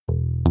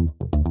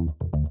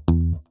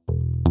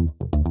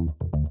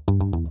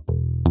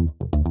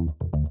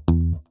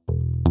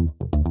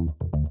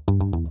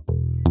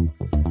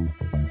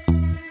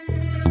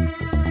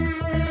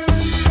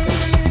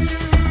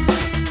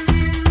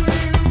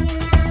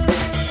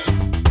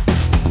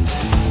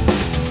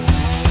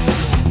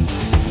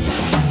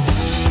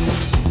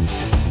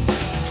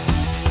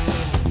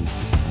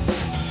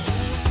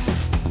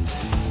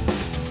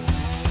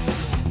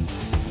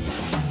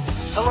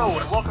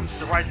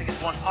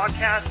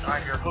Podcast.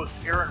 I'm your host,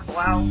 Aaron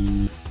Blau.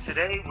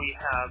 Today we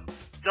have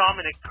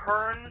Dominic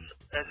Kearns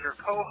as your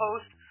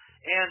co-host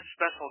and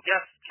special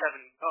guest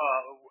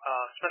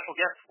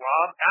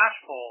Rob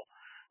Ashful.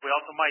 We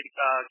also might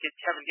get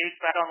Kevin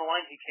Gates back on the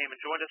line. He came and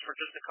joined us for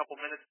just a couple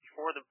minutes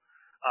before the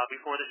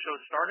show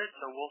started,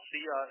 so we'll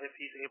see if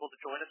he's able to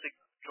join us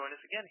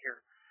again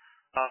here.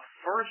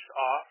 First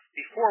off,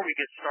 before we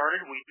get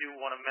started, we do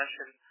want to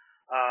mention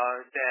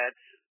that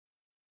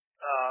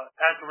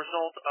as a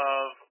result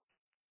of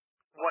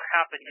what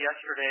happened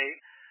yesterday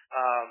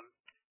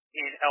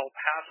in El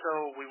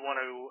Paso, we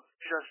want to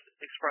just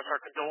express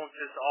our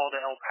condolences to all the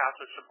El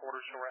Paso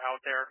supporters who are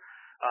out there.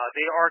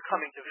 They are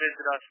coming to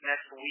visit us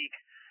next week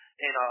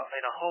in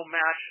a home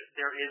match.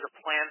 There is a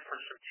plan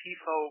for some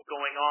TIFO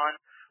going on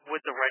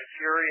with the Red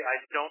Fury.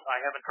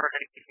 I haven't heard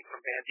anything from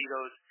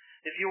Banditos.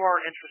 If you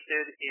are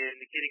interested in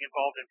getting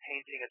involved in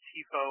painting a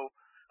TIFO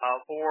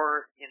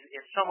or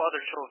in some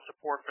other show of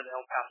support for the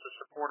El Paso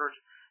supporters,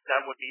 that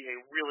would be a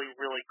really,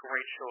 really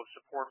great show of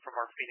support from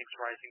our Phoenix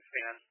Rising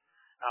fans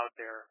out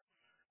there.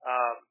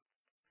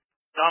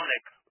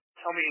 Dominic,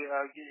 tell me,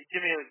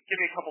 give me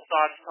a couple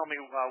thoughts. Tell me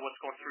what's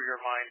going through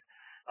your mind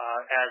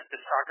as the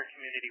soccer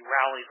community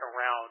rallies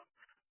around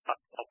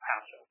El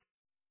Paso.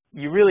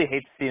 You really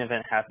hate to see an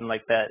event happen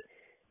like that,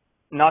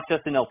 not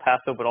just in El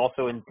Paso, but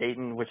also in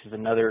Dayton, which is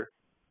another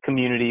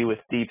community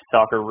with deep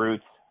soccer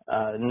roots.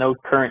 No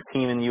current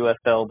team in the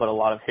USL, but a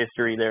lot of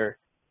history there.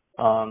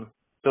 So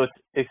it's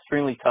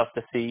extremely tough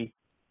to see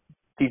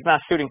these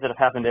mass shootings that have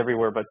happened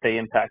everywhere, but they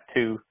impact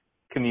two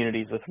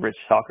communities with rich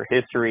soccer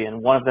history,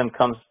 and one of them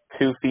comes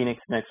to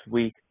Phoenix next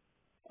week.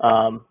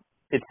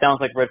 It sounds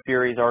like Red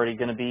Fury is already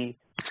going to be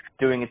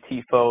doing a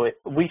TIFO.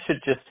 We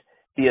should just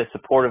be as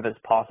supportive as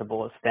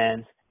possible as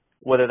fans,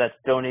 whether that's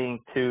donating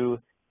to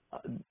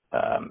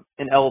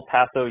an El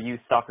Paso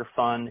Youth Soccer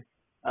Fund,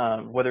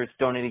 whether it's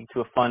donating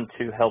to a fund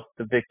to help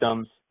the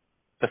victims,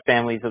 the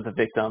families of the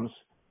victims.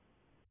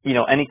 You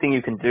know, anything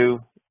you can do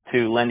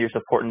to lend your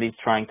support in these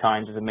trying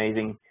times is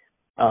amazing.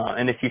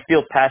 And if you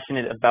feel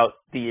passionate about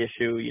the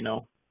issue, you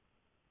know,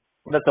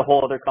 that's a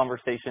whole other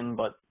conversation,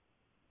 but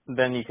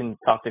then you can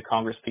talk to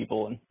Congress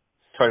people and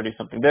try to do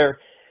something there.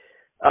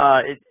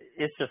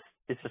 It's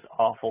just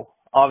awful.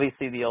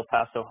 Obviously, the El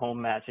Paso home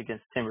match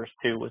against Timbers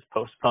 2 was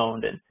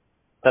postponed, and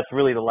that's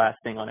really the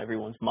last thing on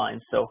everyone's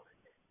mind. So,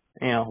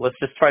 you know, let's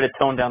just try to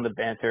tone down the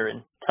banter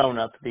and tone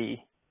up the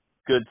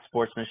good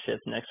sportsmanship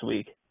next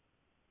week.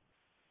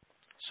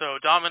 So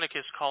Dominic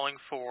is calling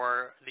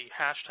for the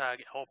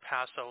hashtag El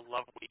Paso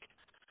Love Week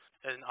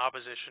in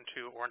opposition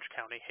to Orange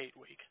County Hate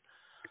Week.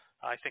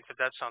 I think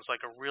that sounds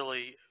like a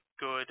really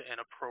good and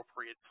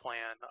appropriate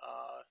plan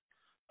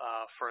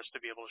for us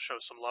to be able to show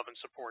some love and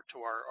support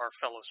to our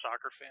fellow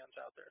soccer fans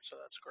out there. So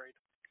that's great.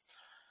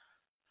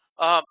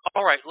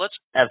 All right, let's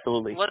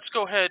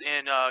go ahead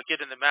and get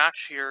in the match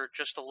here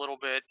just a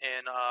little bit.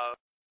 And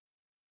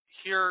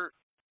here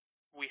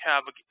we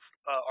have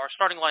our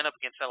starting lineup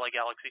against LA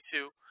Galaxy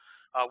 2.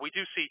 We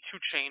do see two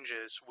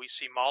changes. We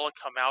see Mala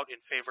come out in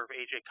favor of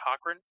AJ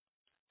Cochran,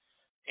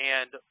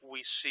 and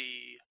we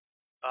see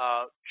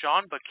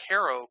John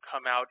Baquero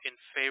come out in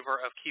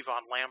favor of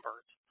Kevon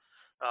Lambert.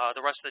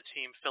 The rest of the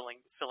team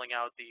filling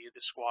out the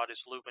squad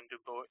is Lubin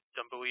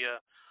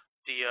Dumbuya,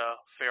 Dia,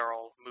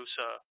 Farrell,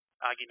 Musa,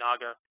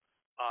 Aguinaga,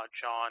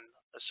 John,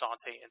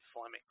 Asante, and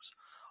Flemings.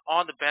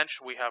 On the bench,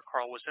 we have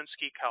Carl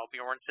Wazinski, Kyle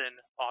Bjornson,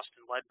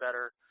 Austin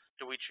Ledbetter,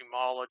 Dewey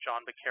Mala,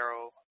 John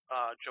Baquero,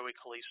 Joey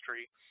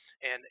Calistri,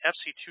 and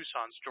FC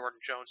Tucson's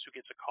Jordan Jones, who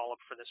gets a call-up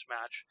for this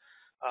match.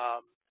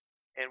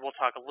 And we'll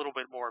talk a little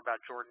bit more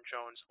about Jordan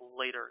Jones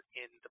later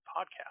in the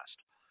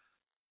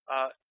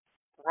podcast.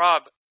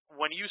 Rob,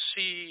 when you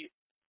see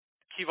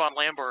Kevon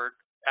Lambert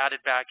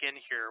added back in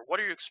here, what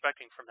are you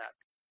expecting from that?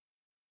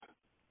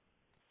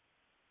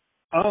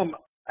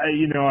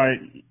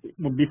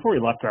 Before he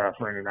left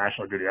for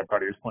international duty, I thought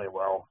he was playing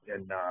well,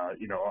 and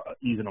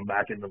easing him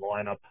back into the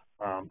lineup.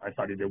 I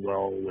thought he did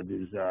well with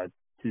his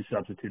two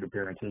substitute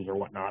appearances or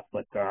whatnot,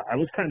 but I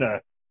was kind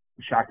of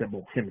shocked that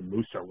both him and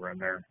Musa were in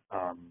there.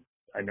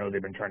 I know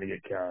they've been trying to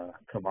get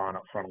Kevon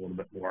up front a little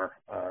bit more,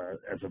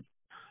 as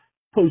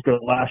opposed to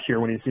last year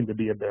when he seemed to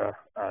be a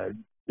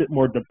bit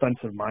more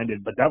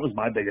defensive-minded. But that was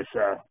my biggest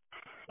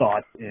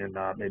thought in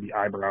maybe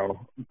eyebrow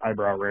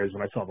raise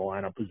when I saw the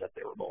lineup, was that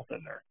they were both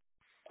in there.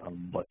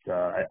 But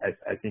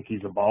I think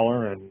he's a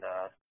baller, and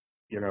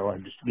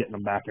I'm just getting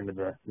him back into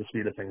the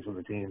speed of things with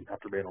the team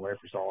after being away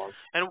for so long.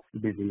 And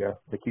would be the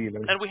key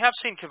there. And we have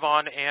seen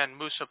Kevon and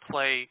Musa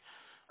play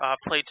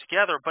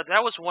together, but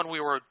that was when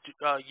we were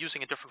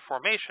using a different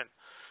formation.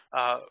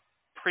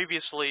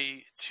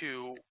 Previously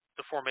to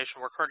the formation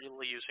we're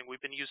currently using, we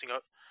had been using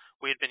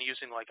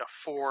like a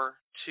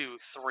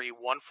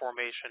 4-2-3-1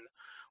 formation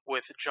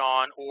with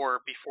John,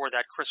 or before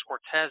that, Chris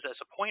Cortez as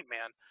a point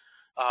man,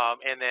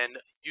 and then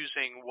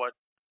using what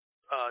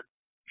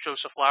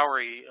Joseph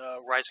Lowry,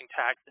 Rising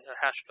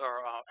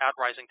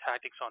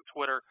Tactics on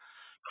Twitter,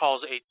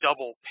 calls a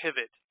double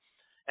pivot.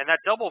 And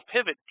that double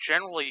pivot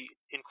generally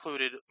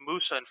included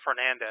Musa and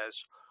Fernandez,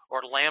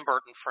 or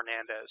Lambert and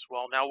Fernandez.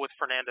 Well, now with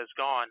Fernandez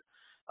gone,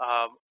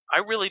 I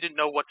really didn't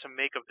know what to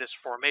make of this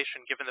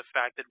formation, given the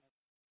fact that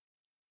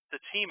the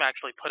team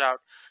actually put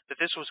out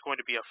that this was going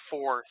to be a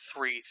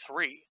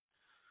 4-3-3.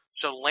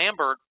 So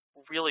Lambert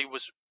really was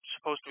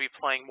supposed to be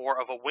playing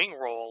more of a wing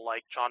role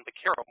like John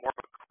Vaccaro, more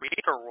of a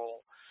creator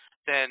role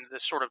than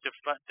the sort of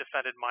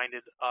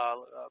defended-minded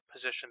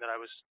position that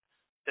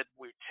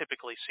we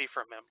typically see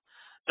from him.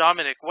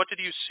 Dominic, what did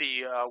you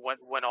see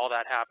when all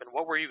that happened?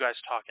 What were you guys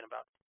talking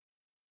about?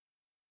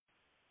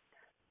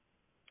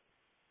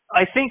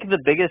 I think the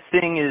biggest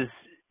thing is,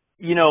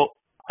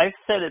 I've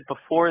said it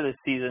before this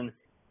season,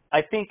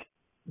 I think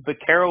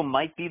Vaccaro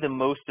might be the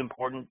most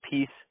important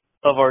piece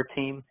of our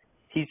team.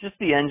 He's just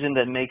the engine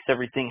that makes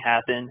everything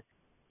happen.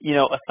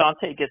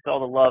 Asante gets all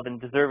the love,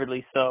 and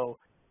deservedly so,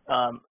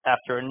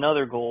 after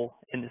another goal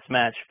in this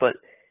match. But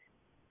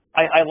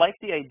I like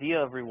the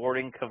idea of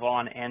rewarding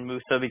Kavan and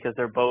Musa because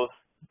they're both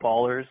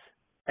ballers,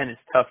 and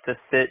it's tough to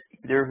sit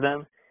either of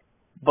them,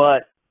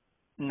 but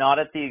not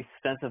at the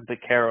expense of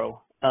Vaccaro.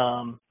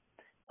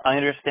 I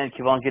understand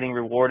Kavan getting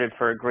rewarded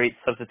for a great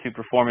substitute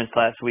performance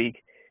last week,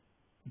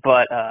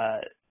 but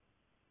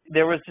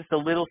there was just a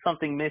little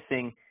something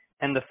missing.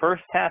 And the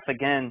first half,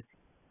 again,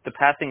 the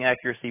passing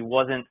accuracy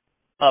wasn't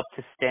up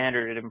to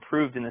standard. It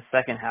improved in the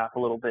second half a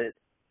little bit.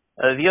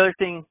 The other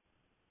thing,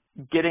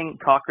 getting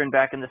Cochran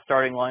back in the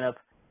starting lineup,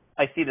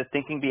 I see the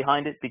thinking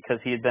behind it because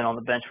he had been on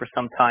the bench for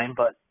some time,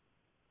 but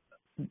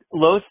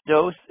Los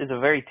Dos is a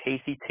very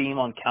tasty team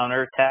on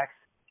counterattacks,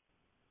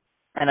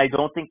 and I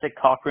don't think that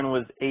Cochran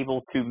was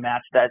able to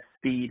match that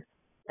speed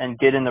and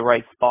get in the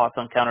right spots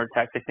on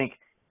counterattacks. I think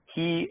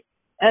he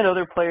and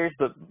other players,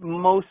 but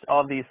most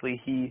obviously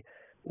he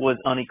was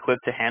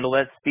unequipped to handle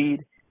that speed,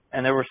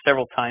 and there were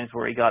several times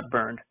where he got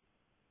burned.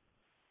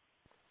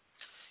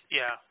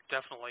 Yeah,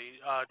 definitely.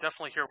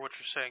 Definitely hear what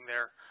you're saying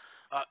there.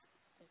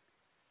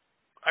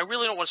 I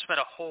really don't want to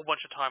spend a whole bunch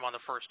of time on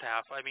the first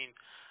half. I mean,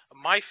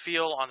 my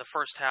feel on the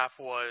first half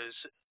was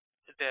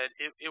that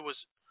it was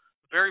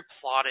very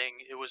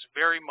plotting. It was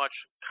very much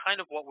kind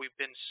of what we've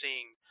been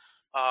seeing.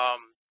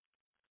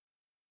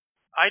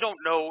 I don't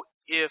know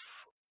if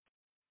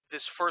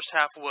this first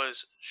half was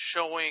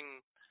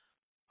showing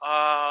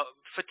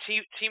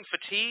team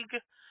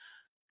fatigue.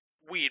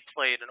 We had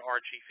played an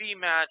RGV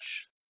match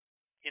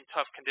in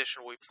tough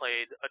condition. We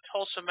played a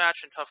Tulsa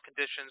match in tough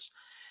conditions.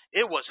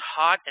 It was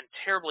hot and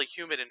terribly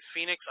humid in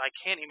Phoenix. I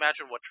can't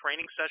imagine what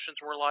training sessions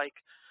were like.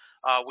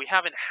 We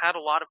haven't had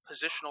a lot of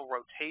positional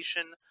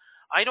rotation.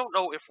 I don't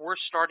know if we're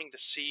starting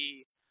to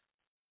see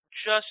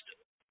just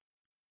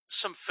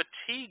some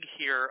fatigue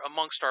here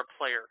amongst our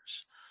players.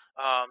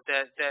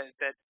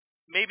 That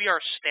maybe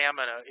our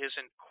stamina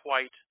isn't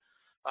quite.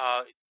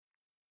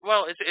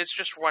 It's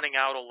just running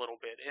out a little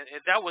bit.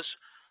 And that was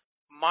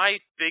my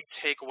big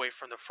takeaway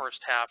from the first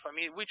half. I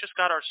mean, we just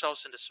got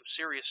ourselves into some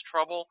serious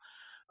trouble.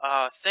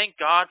 Thank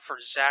God for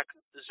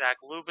Zach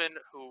Lubin,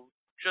 who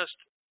just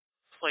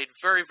played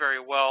very,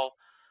 very well.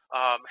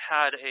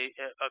 Had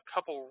a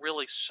couple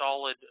really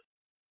solid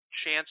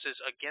chances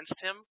against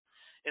him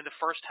in the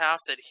first half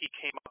that he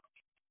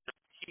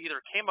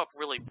either came up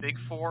really big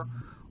for,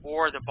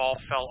 or the ball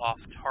fell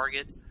off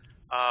target.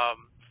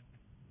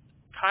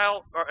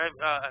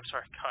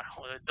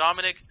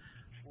 Dominic,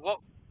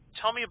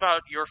 tell me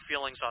about your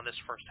feelings on this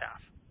first half.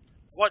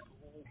 What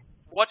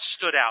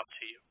stood out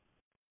to you?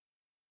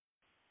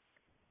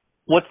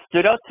 What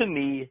stood out to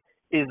me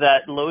is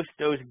that Los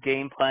Dos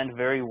game planned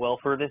very well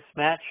for this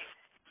match,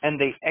 and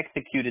they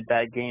executed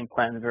that game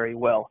plan very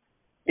well.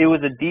 It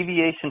was a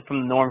deviation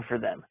from the norm for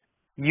them.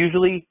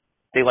 Usually,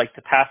 they like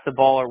to pass the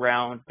ball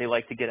around. They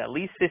like to get at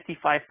least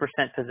 55%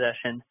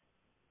 possession,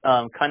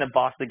 kind of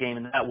boss the game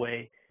in that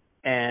way,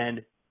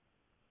 and,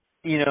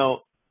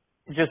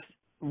 just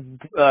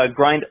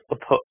grind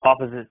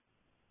opposite.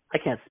 I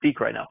can't speak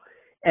right now.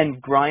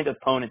 And grind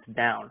opponents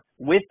down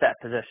with that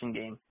possession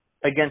game.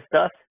 Against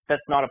us,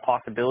 that's not a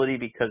possibility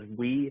because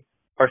we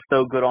are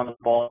so good on the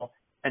ball.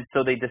 And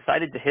so they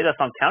decided to hit us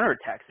on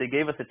counterattacks. They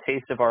gave us a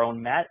taste of our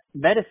own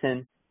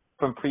medicine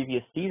from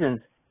previous seasons,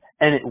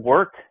 and it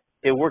worked.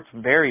 It worked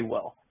very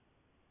well.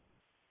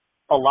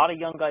 A lot of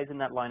young guys in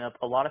that lineup,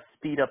 a lot of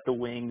speed up the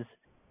wings,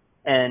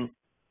 and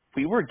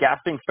we were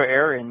gasping for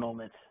air in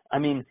moments. I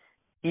mean,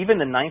 even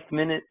the 9th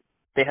minute,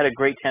 they had a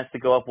great chance to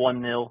go up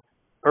 1-0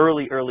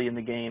 early in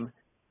the game,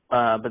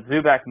 but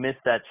Zubak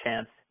missed that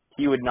chance.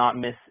 He would not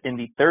miss in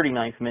the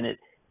 39th minute,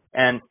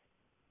 and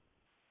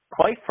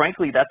quite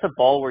frankly, that's a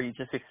ball where you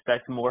just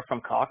expect more from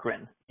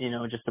Cochran.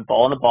 Just a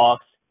ball in the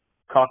box.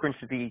 Cochran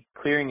should be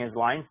clearing his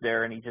lines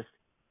there, and he just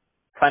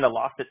kind of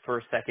lost it for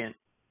a second,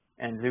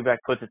 and Zubak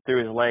puts it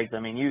through his legs. I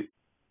mean,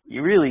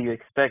 you really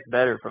expect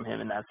better from him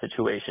in that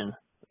situation.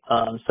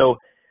 So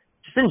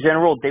just in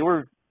general, they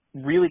were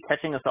really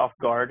catching us off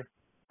guard.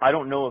 I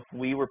don't know if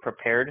we were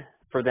prepared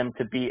for them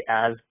to be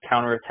as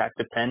counterattack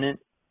dependent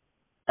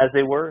as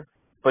they were,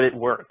 but it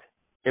worked.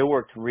 It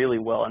worked really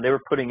well, and they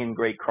were putting in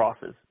great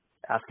crosses,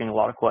 asking a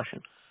lot of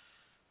questions.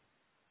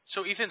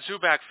 So Ethan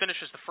Zubak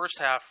finishes the first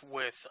half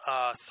with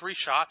 3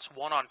 shots,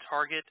 1 on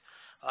target.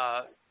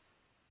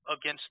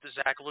 against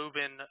Zach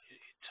Lubin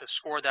to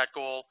score that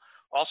goal.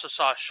 Also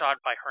saw a shot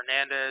by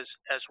Hernandez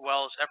as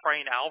well as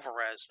Efrain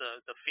Alvarez,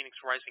 the Phoenix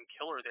Rising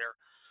killer there.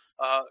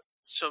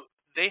 So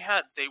they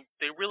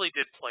really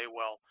did play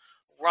well.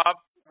 Rob,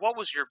 what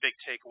was your big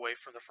takeaway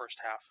from the first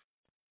half?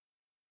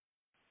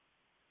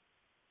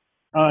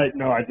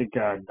 No, I think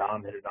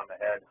Dom hit it on the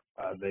head.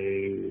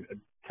 They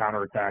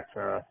counterattacked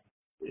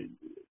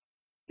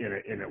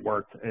and it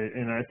worked.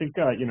 And I think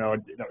that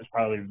was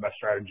probably the best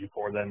strategy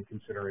for them,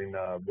 considering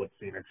what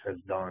Phoenix has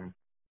done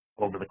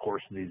over the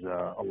course of these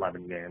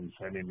 11 games.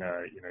 I mean,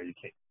 you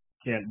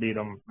can't beat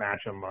them,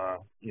 match them,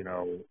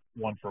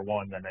 1 for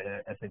 1. Then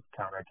I think the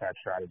counterattack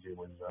strategy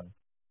was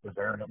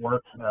there, and it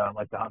worked.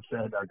 Like Dom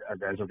said, our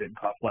guys are getting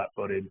caught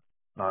flat-footed,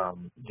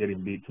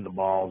 getting beat to the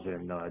balls,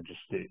 and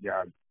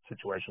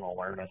situational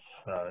awareness.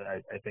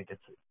 I think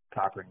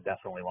Cochran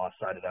definitely lost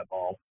sight of that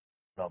ball,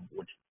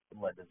 which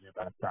led to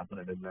Zubac stopping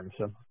it in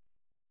Minnesota.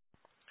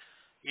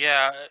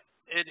 Yeah,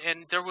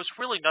 and there was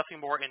really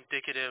nothing more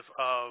indicative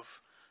of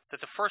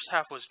that the first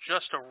half was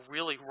just a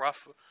really rough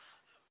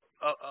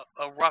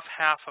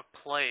half of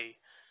play,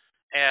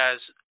 as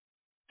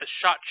a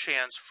shot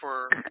chance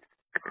for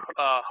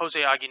Jose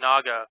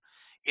Aguinaga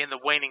in the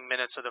waning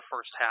minutes of the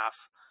first half.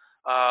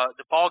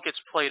 The ball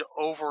gets played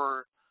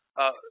over,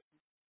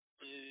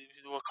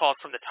 we'll call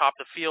it from the top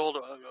of the field,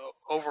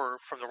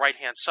 over from the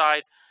right-hand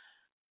side.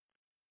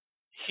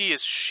 He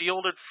is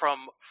shielded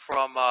from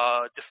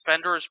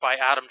defenders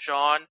by Adam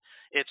John.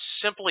 It's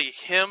simply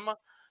him,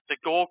 the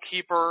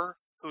goalkeeper,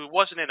 who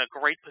wasn't in a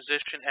great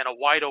position, and a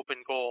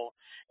wide-open goal,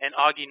 and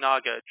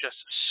Aguinaga just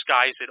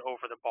skies it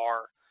over the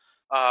bar.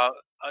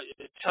 I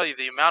tell you,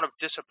 the amount of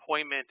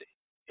disappointment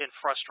and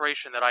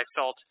frustration that I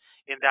felt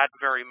in that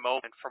very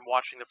moment from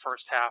watching the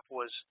first half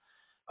was,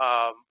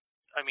 I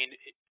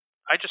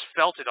just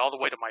felt it all the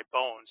way to my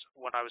bones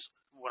when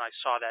I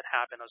saw that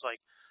happen. I was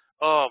like,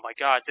 oh my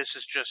God, it's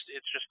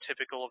just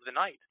typical of the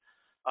night.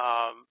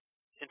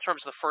 In terms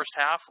of the first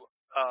half,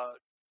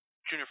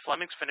 Junior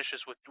Flemmings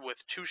finishes with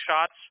 2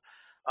 shots,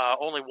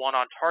 only 1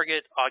 on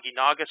target.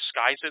 Aguinaga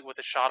skies it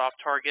with a shot off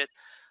target.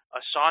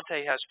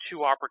 Asante has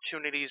 2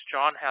 opportunities.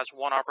 John has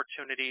 1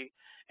 opportunity,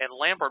 and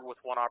Lambert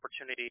with 1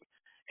 opportunity.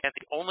 And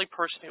the only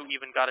person who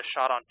even got a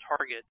shot on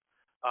target,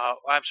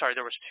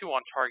 there was 2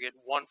 on target,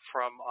 1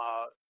 from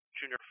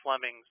Junior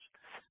Flemmings,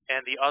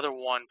 and the other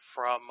one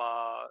from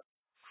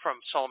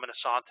Solomon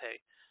Asante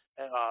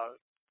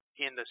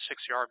in the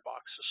 6-yard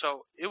box.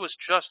 So it was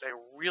just a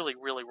really,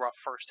 really rough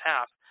first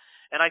half.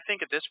 And I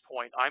think at this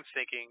point, I'm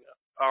thinking,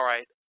 all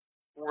right,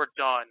 we're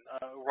done.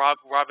 Rob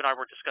and I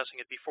were discussing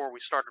it before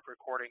we started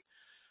recording.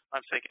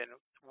 I'm thinking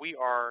we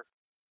are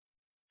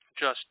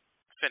just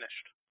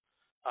finished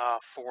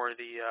for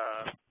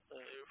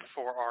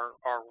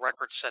our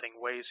record-setting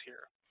ways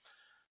here.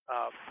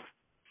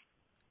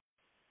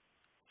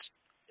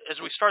 As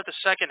we start the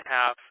second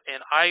half,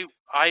 and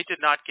I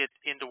did not get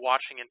into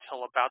watching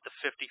until about the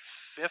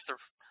 55th or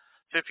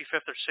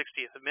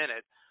 60th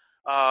minute.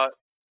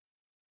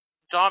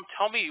 Dom,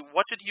 tell me,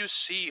 what did you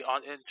see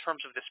in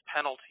terms of this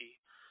penalty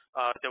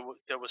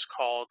that was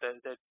called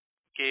that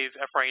gave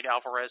Efrain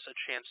Alvarez a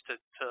chance to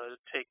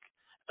take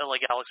LA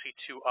Galaxy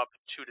 2 up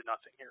 2-0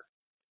 here?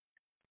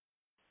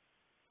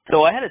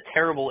 So I had a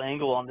terrible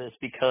angle on this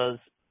because,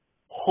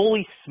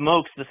 holy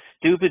smokes, the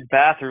stupid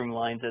bathroom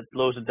lines at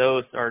Los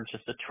Dos are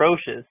just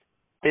atrocious.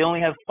 They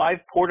only have 5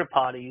 porta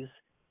potties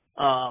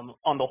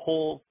on the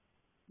whole,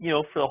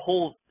 for the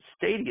whole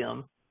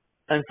stadium.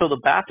 And so the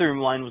bathroom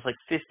line was like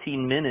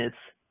 15 minutes.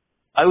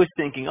 I was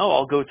thinking,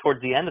 I'll go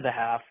towards the end of the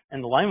half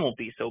and the line won't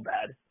be so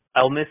bad.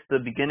 I'll miss the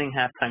beginning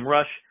halftime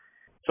rush.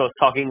 So I was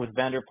talking with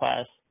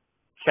Vanderplas,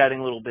 chatting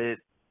a little bit,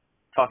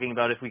 talking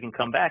about if we can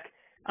come back.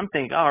 I'm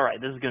thinking, all right,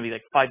 this is going to be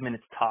like 5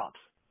 minutes tops.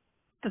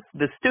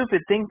 The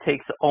stupid thing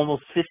takes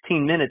almost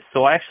 15 minutes.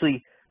 So I'm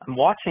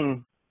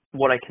watching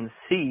what I can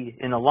see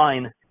in the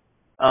line,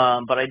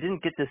 but I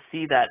didn't get to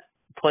see that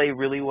play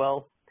really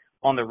well.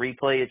 On the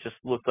replay, it just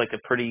looked like a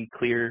pretty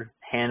clear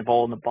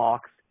handball in the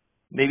box.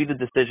 Maybe the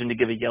decision to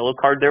give a yellow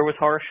card there was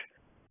harsh,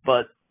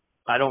 but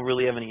I don't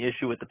really have any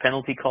issue with the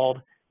penalty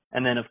called.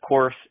 And then, of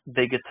course,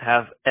 they get to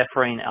have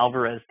Efrain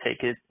Alvarez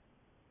take it,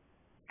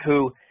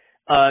 who,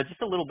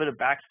 just a little bit of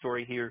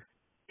backstory here,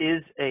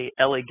 is a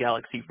LA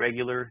Galaxy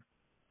regular,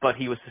 but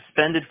he was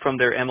suspended from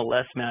their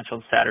MLS match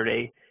on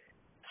Saturday.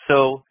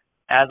 So,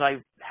 as I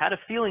had a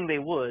feeling they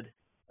would,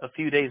 a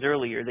few days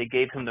earlier, they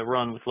gave him the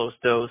run with Los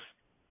Dos.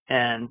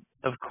 And,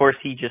 of course,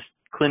 he just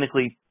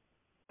clinically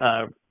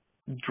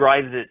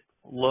drives it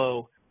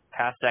low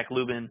past Zach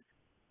Lubin.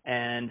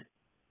 And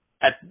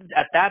at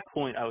that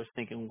point, I was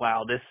thinking,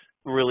 wow, this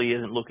really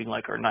isn't looking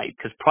like our night.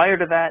 Because prior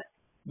to that,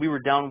 we were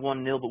down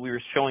 1-0, but we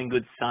were showing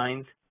good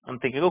signs. I'm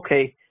thinking,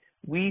 okay,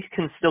 we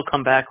can still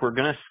come back. We're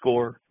going to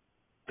score.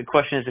 The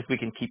question is if we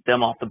can keep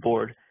them off the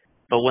board.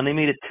 But when they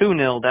made it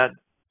 2-0,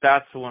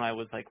 that's when I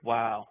was like,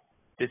 wow,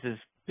 this is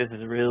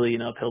really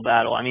an uphill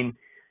battle. I mean,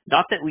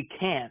 not that we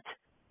can't,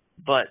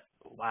 but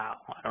wow,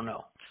 I don't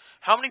know.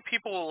 How many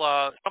Phoenix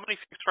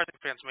Rising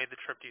fans made the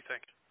trip, do you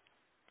think?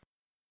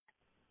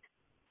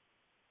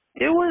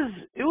 It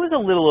was a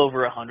little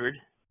over 100.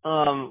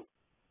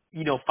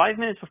 5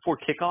 minutes before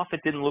kickoff,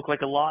 it didn't look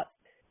like a lot,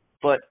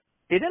 but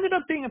it ended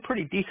up being a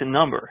pretty decent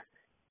number.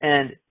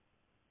 And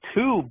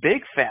two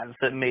big fans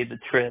that made the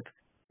trip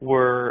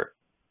were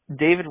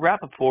David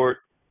Rappaport,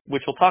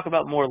 which we'll talk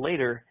about more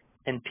later,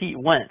 and Pete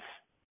Wentz.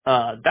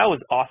 That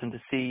was awesome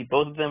to see.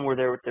 Both of them were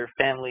there with their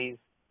families.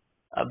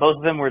 Both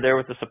of them were there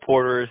with the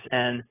supporters,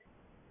 and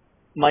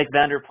Mike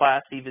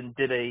Vanderplas even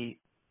debuted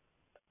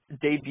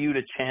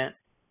a chant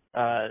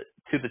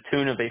to the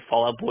tune of a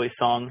Fall Out Boy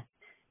song,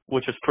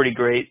 which was pretty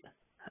great.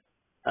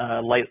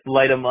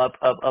 Light 'em up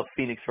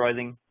Phoenix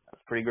Rising.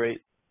 That's pretty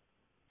great.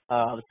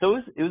 So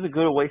it was a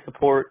good away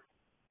support.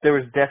 There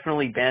was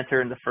definitely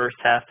banter in the first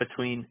half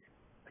between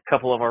a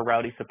couple of our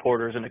Rowdy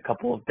supporters and a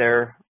couple of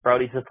their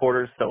Rowdy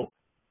supporters, so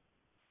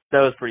that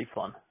was pretty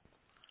fun.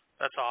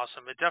 That's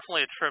awesome. It's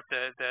definitely a trip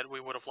that we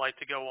would have liked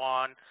to go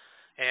on,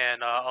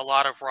 and a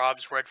lot of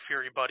Rob's Red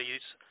Fury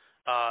buddies.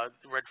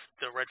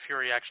 The Red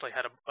Fury actually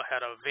had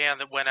a van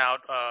that went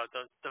out,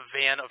 the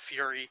Van of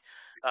Fury.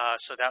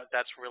 So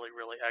that's really,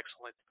 really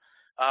excellent.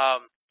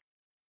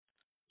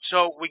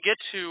 So we get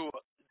to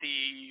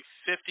the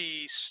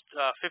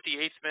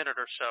 58th minute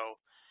or so,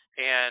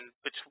 and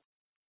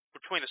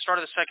between the start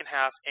of the second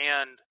half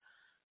and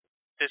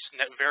this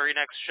very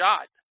next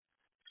shot,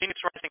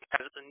 Phoenix Rising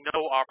has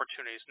no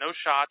opportunities, no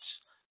shots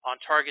on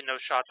target, no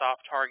shots off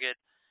target,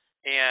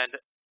 and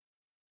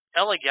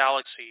LA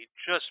Galaxy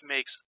just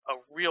makes a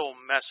real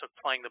mess of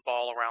playing the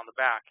ball around the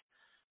back.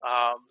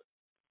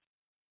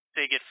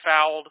 They get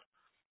fouled,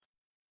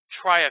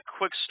 try a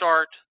quick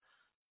start,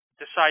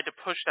 decide to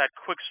push that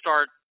quick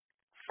start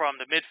from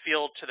the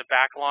midfield to the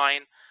back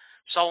line.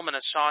 Solomon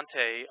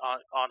Asante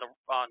on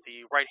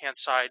the right-hand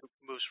side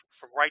moves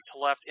from right to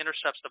left,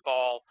 intercepts the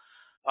ball,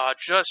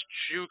 just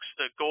jukes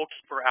the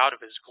goalkeeper out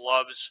of his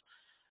gloves.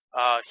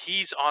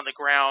 He's on the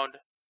ground.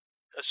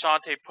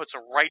 Asante puts a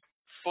right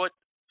foot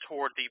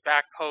toward the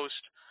back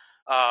post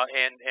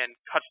and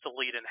cuts the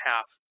lead in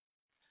half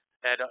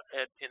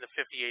in the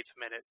 58th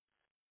minute.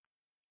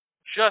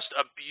 Just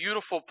a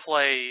beautiful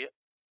play,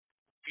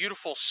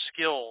 beautiful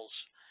skills.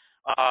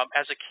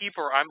 As a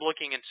keeper, I'm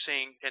looking and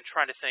seeing and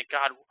trying to think,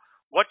 God,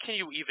 what can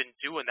you even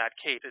do in that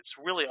case? It's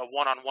really a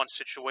one-on-one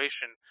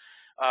situation.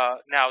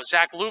 Now,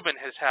 Zach Lubin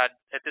has had,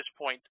 at this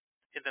point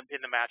in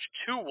the match,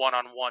 2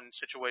 one-on-one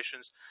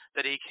situations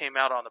that he came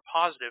out on the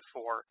positive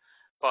for,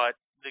 but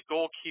the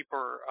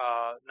goalkeeper,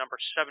 number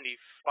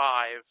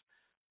 75,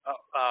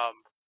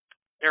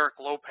 Eric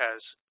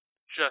Lopez,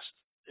 just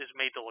is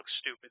made to look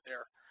stupid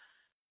there.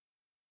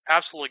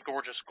 Absolutely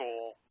gorgeous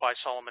goal by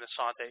Solomon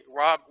Asante.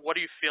 Rob, what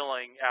are you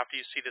feeling after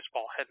you see this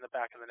ball head in the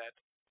back of the net?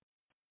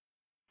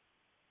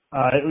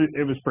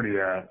 It was pretty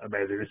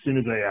amazing. As soon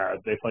as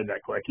they played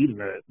that quick, even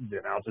the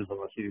announcers on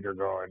the feed are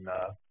going,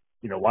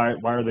 why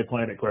are they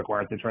playing it quick? Why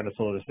aren't they trying to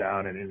slow this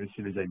down? And as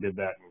soon as they did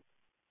that, and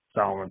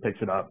Solomon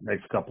picks it up,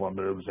 makes a couple of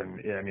moves, and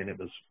it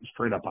was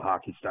straight up a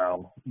hockey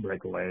style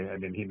breakaway. I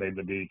mean, he made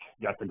the deke,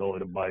 got the goalie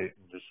to bite,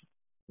 and just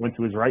went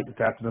to his right and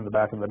tapped it in the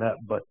back of the net.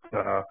 But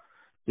at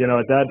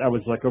that I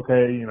was like,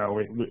 okay,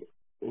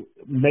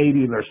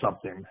 maybe there's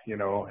something,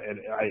 and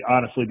I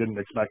honestly didn't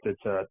expect it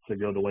to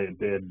go the way it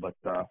did, but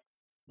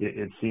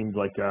it seemed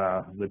like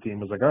the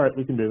team was like, all right,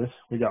 we can do this.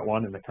 We got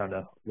one, and it kind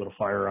of lit a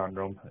fire on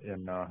them,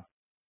 and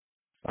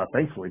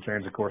thankfully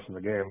changed the course of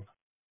the game.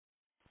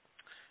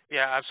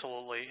 Yeah,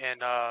 absolutely.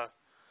 And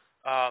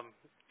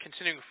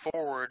continuing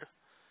forward,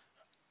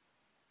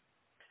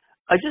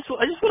 I just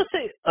want to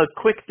say a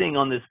quick thing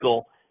on this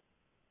goal.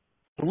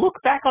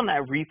 Look back on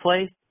that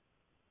replay.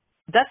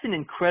 That's an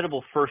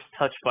incredible first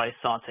touch by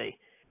Asante,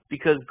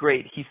 because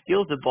great, he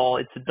steals the ball.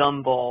 It's a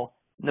dumb ball.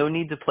 No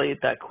need to play it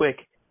that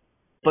quick.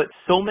 But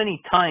so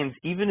many times,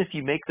 even if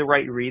you make the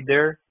right read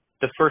there,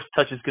 the first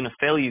touch is going to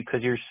fail you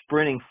because you're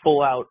sprinting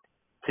full out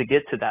to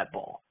get to that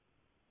ball.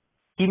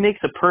 He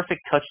makes a perfect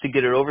touch to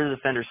get it over the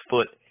defender's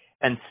foot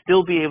and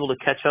still be able to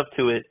catch up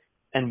to it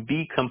and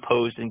be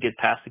composed and get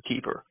past the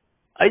keeper.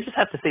 I just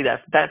have to say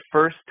that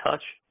first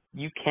touch,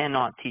 you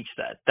cannot teach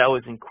that. That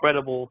was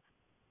incredible.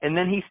 And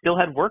then he still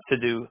had work to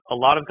do. A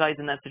lot of guys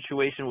in that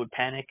situation would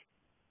panic,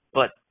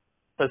 but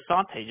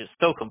Asante just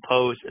so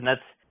composed, and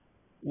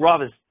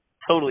Rob is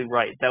totally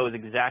right. That was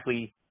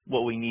exactly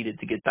what we needed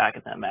to get back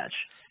in that match.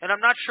 And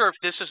I'm not sure if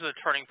this is the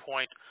turning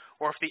point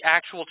or if the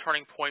actual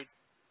turning point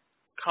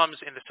comes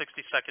in the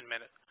 62nd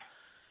minute.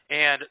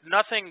 And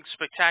nothing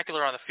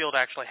spectacular on the field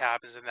actually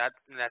happens in that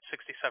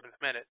 67th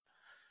minute.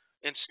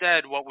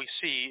 Instead, what we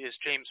see is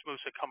James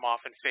Musa come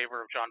off in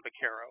favor of John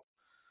Baquero.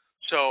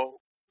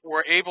 So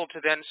we're able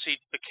to then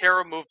see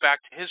Baquero move back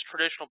to his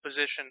traditional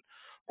position.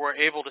 We're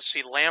able to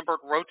see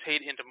Lambert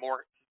rotate into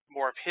more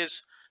of his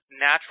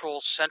natural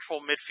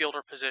central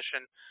midfielder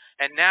position.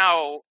 And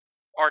now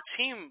our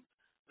team,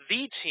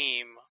 the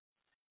team,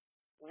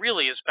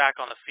 really is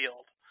back on the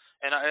field.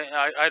 And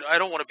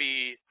I don't want to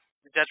be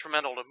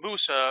detrimental to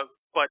Musa,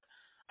 but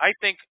I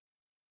think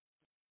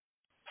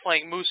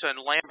playing Musa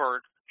and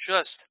Lambert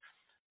just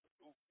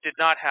did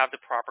not have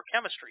the proper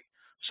chemistry.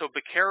 So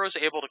Baquero is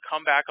able to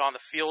come back on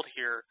the field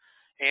here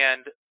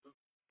and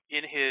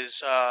in his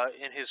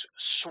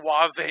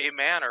suave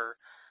manner,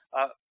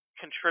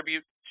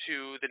 contribute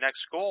to the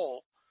next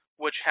goal,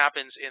 which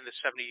happens in the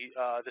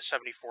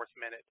 74th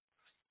minute.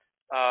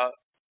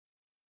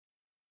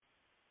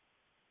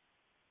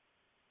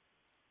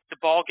 The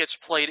ball gets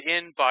played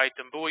in by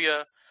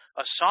Doumbouya.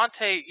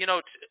 Asante,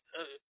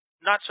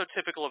 not so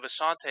typical of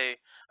Asante.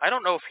 I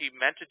don't know if he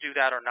meant to do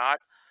that or not,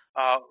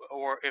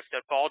 or if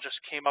that ball just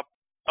came up.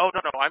 Oh,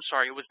 no, I'm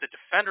sorry. It was the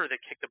defender that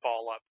kicked the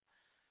ball up.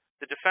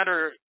 The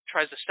defender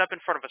tries to step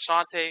in front of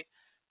Asante.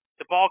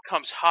 The ball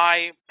comes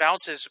high,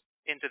 bounces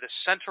into the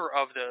center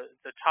of the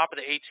top of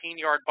the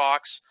 18-yard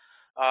box,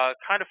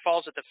 kind of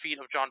falls at the feet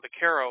of John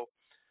Vaquero,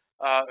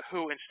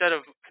 who, instead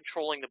of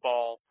controlling the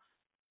ball,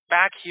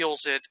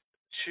 backheels it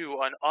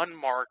to an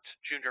unmarked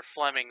Junior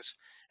Flemmings,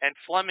 and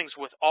Flemmings,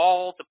 with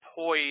all the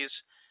poise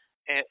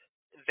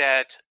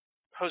that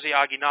Jose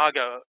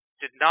Aguinaga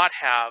did not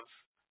have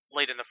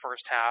late in the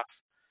first half,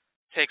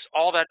 takes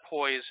all that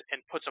poise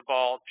and puts a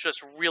ball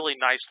just really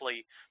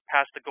nicely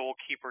past the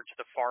goalkeeper to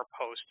the far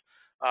post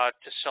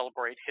to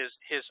celebrate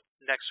his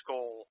next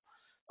goal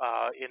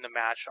in the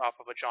match off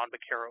of a John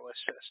Vaquero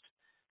assist.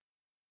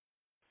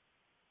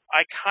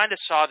 I kind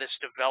of saw this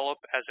develop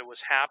as it was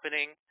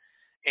happening,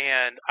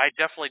 and I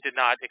definitely did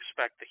not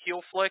expect the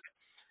heel flick.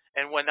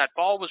 And when that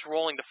ball was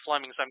rolling to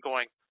Flemmings, I'm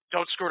going,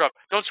 don't screw it up,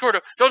 don't screw it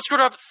up, don't screw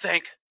it up.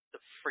 Thank the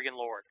friggin'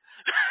 Lord.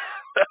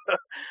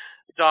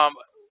 Dom,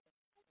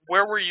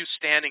 where were you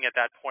standing at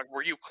that point?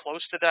 Were you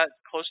close to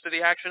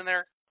the action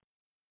there?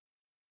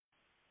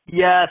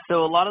 Yeah,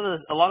 so a lot of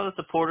the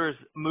supporters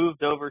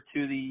moved over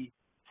to the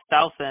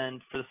south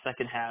end for the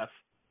second half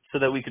so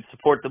that we could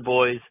support the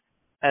boys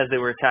as they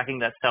were attacking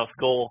that south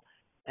goal.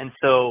 And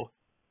so,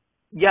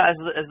 yeah,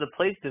 as the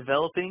play's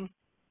developing,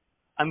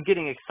 I'm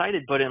getting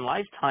excited, but in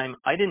lifetime,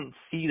 I didn't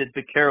see that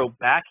Vaquero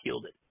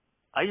backheeled it.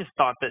 I just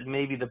thought that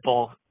maybe the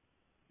ball,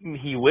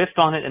 he whiffed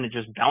on it and it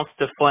just bounced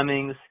to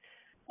Flemmings.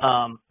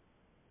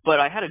 But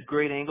I had a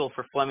great angle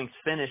for Flemmings'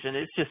 finish, and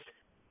it's just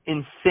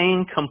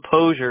insane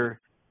composure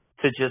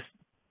to just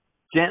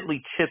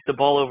gently chip the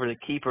ball over the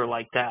keeper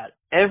like that.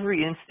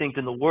 Every instinct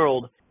in the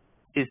world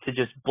is to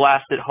just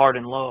blast it hard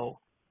and low,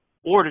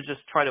 or to just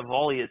try to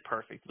volley it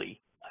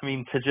perfectly. I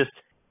mean, to just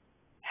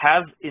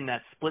have in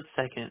that split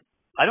second,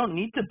 I don't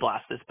need to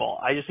blast this ball.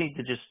 I just need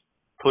to just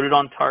put it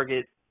on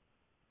target,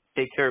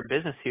 take care of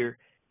business here.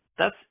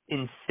 That's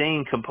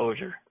insane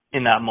composure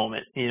in that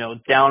moment,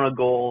 down a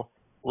goal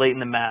late in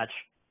the match.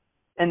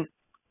 And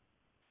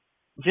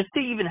just to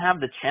even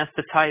have the chance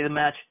to tie the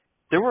match,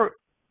 there were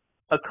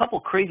a couple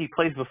crazy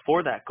plays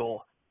before that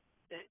goal.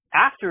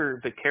 After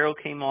Vaquero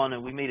came on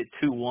and we made it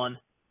 2-1,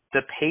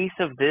 the pace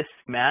of this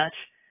match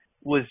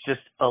was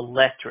just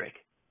electric.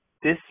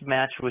 This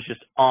match was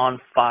just on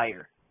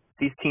fire.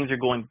 These teams are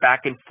going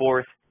back and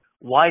forth,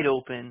 wide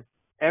open.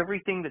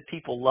 Everything that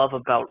people love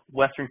about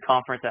Western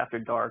Conference After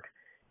Dark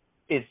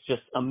is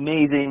just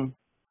amazing.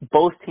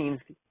 Both teams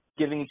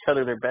giving each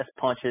other their best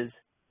punches.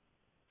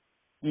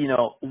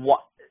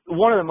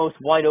 One of the most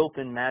wide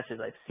open matches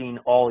I've seen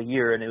all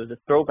year, and it was a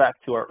throwback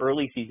to our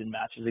early season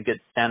matches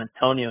against San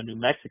Antonio, New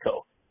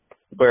Mexico,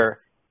 where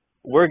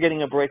we're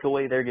getting a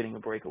breakaway, they're getting a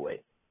breakaway.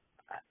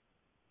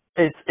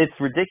 It's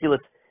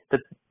ridiculous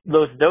that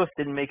Los Dos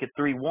didn't make it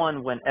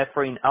 3-1 when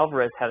Efrain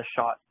Alvarez had a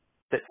shot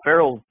that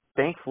Farrell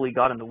thankfully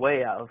got in the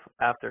way of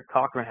after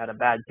Cochran had a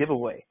bad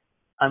giveaway.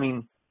 I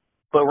mean,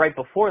 but right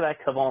before that,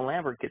 Kevon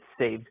Lambert gets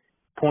saved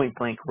point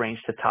blank range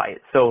to tie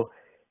it. So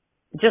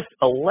just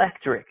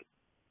electric,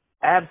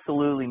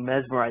 absolutely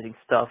mesmerizing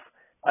stuff.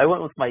 I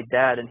went with my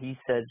dad, and he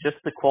said just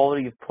the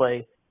quality of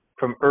play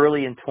from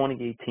early in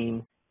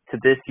 2018 to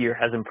this year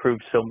has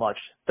improved so much.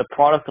 The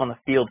product on the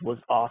field was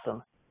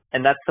awesome,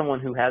 and that's someone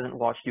who hasn't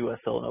watched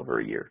USL in over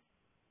a year.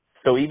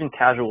 So even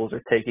casuals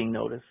are taking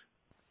notice.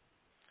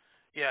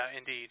 Yeah,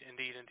 indeed.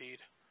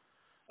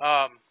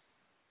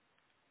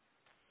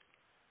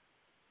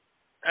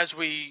 As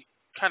we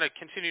kind of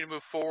continue to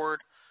move forward,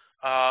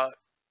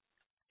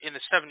 in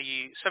the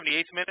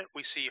 78th minute,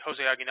 we see Jose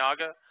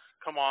Aguinaga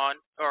come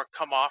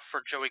off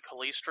for Joey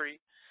Calistri.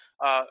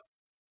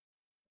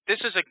 This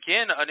is,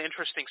 again, an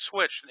interesting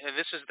switch, and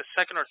this is the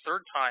second or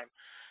third time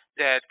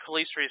that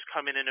Calistri has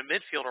come in a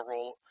midfielder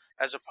role,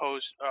 as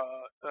opposed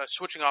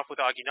switching off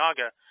with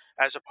Aguinaga,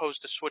 as opposed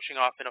to switching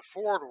off in a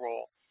forward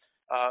role.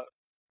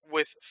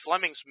 With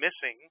Flemmings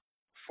missing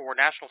for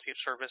national team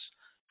service,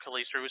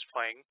 Calistri was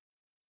playing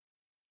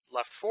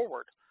left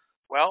forward.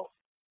 Well,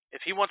 if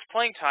he wants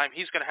playing time,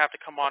 he's going to have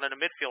to come on in a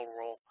midfield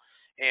role,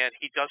 and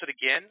he does it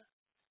again.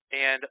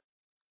 And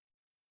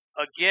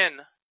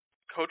again,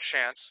 Coach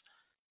Shantz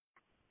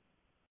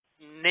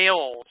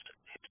nailed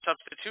his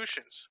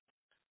substitutions,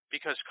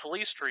 because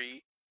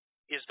Calistri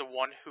is the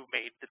one who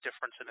made the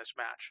difference in this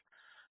match.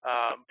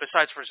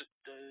 Besides for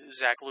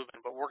Zach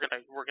Lubin, but we're gonna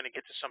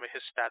get to some of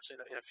his stats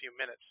in a few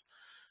minutes.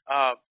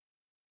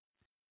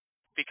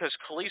 Because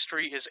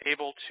Calistri is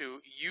able to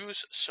use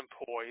some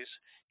poise,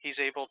 he's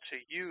able to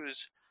use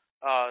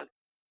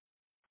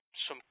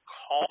some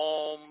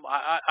calm.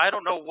 I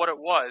don't know what it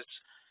was,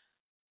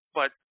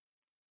 but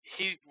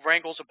he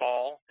wrangles a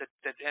ball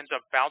that ends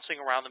up bouncing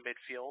around the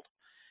midfield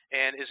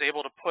and is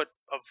able to put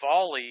a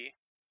volley,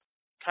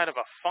 kind of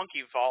a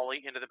funky volley,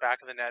 into the back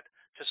of the net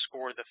to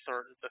score the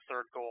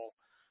third goal.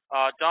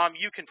 Dom,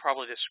 you can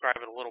probably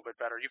describe it a little bit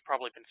better. You've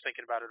probably been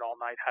thinking about it all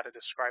night, how to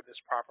describe this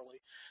properly.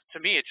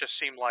 To me, it just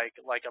seemed like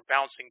a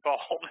bouncing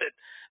ball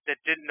that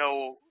didn't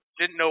know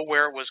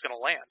where it was going to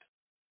land.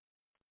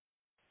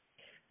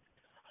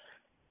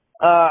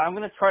 I'm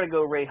going to try to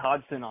go Roy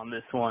Hodgson on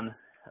this one,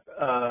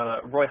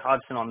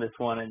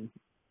 and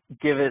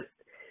give it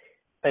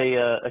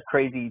a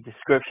crazy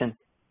description.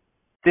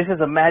 This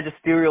is a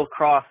magisterial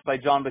cross by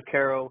John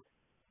Baquero.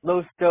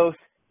 Los Dos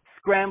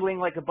scrambling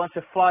like a bunch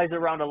of flies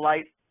around a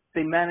light.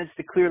 They managed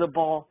to clear the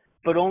ball,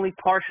 but only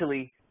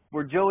partially,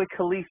 where Joey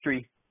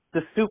Calistri,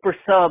 the super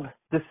sub,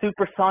 the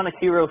supersonic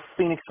hero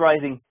Phoenix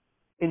Rising,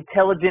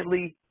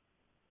 intelligently,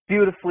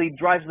 beautifully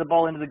drives the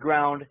ball into the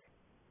ground.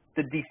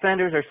 The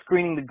defenders are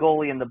screening the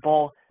goalie, and the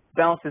ball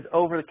bounces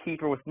over the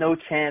keeper with no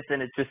chance,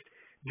 and it just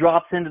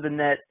drops into the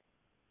net.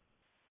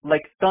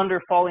 Like thunder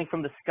falling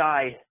from the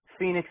sky,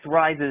 Phoenix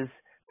rises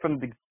from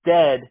the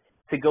dead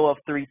to go up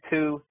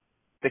 3-2.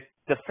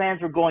 The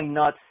fans were going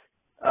nuts.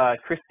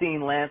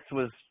 Christine Lance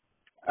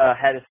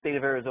had a State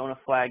of Arizona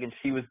flag, and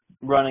she was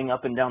running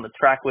up and down the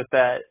track with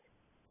that.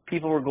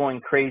 People were going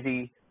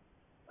crazy.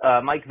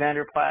 Mike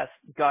Vanderplas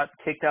got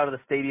kicked out of the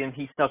stadium.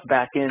 He snuck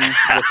back in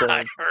with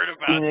a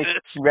Phoenix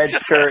red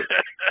shirt.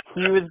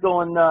 He was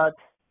going nuts.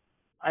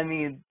 I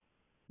mean,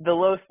 the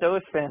Los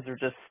Dos fans are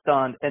just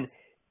stunned. And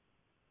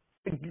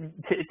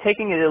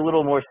taking it a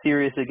little more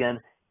serious again,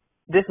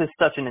 this is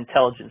such an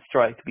intelligent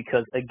strike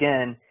because,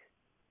 again,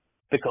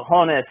 the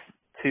cojones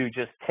to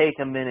just take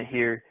a minute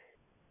here,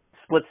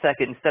 split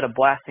second, instead of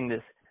blasting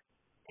this,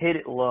 hit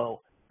it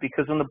low.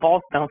 Because when the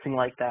ball's bouncing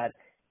like that,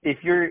 if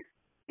you're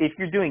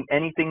doing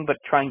anything but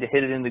trying to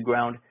hit it in the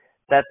ground,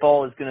 that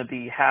ball is going to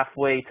be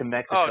halfway to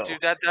Mexico. Oh,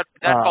 dude, that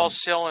ball's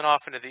sailing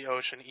off into the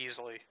ocean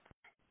easily.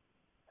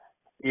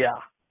 Yeah.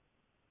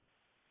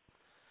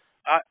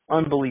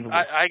 Unbelievable.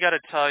 I got to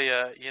tell you,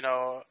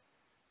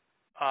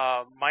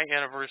 my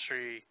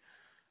anniversary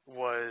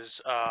was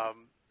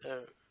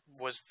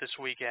this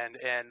weekend,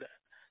 and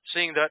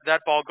seeing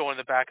that ball go in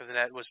the back of the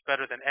net was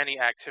better than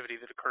any activity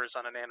that occurs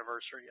on an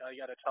anniversary. I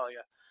got to tell you.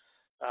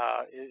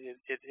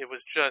 It was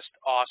just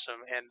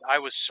awesome, and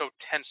I was so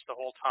tense the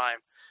whole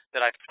time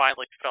that I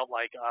finally felt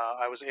like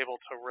I was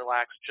able to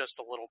relax just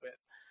a little bit.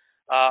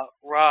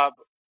 Rob,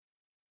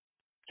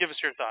 give us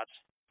your thoughts.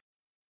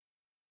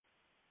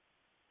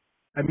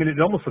 I mean,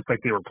 it almost looked like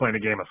they were playing a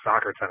game of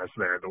soccer tennis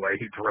there, the way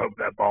he drove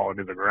that ball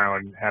into the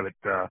ground and have it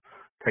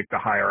take the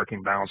high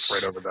arcing bounce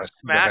right over the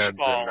smash heads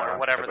ball and, or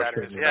whatever that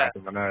is. Yeah.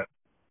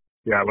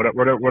 Yeah,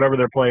 whatever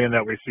they're playing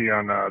that we see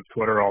on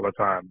Twitter all the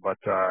time. But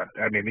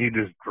I mean, he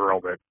just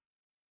drilled it.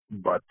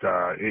 But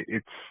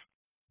it's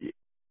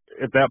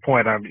at that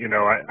point, I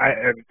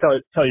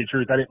tell you the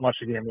truth, I didn't watch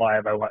the game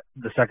live.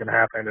 The second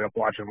half I ended up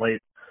watching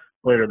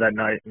later that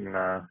night, and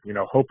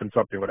hoping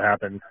something would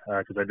happen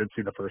because I did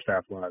see the first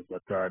half live.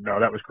 But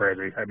no, that was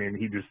crazy. I mean,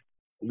 he just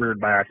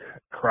reared back,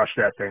 crushed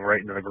that thing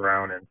right into the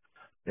ground,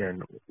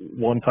 and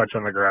one touch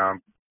on the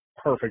ground.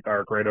 Perfect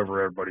arc right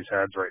over everybody's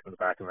heads, right in the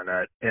back of the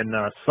net. And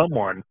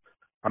someone,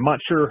 I'm not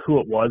sure who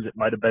it was, it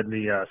might have been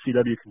the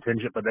CW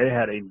contingent, but they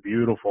had a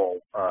beautiful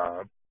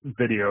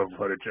video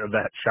footage of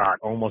that shot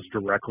almost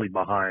directly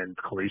behind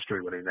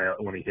Calistri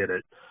when he hit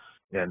it.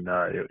 And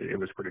it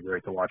was pretty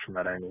great to watch from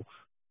that angle.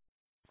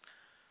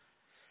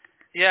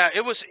 Yeah,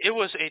 it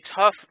was a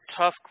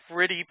tough,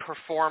 gritty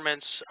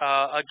performance.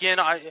 Again,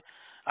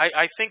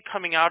 I think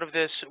coming out of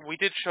this, we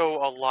did show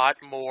a lot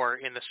more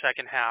in the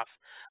second half.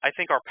 I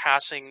think our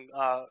passing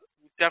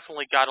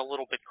definitely got a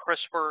little bit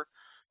crisper.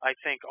 I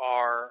think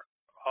our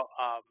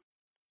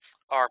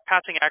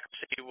passing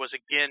accuracy was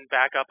again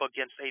back up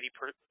against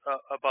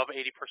above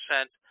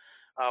 80%.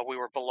 We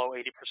were below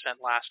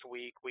 80% last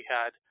week. We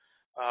had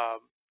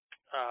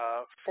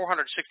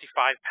 465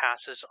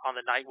 passes on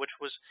the night, which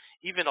was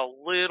even a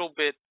little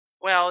bit.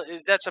 Well,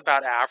 that's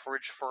about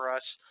average for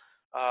us.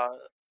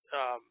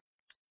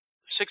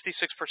 66%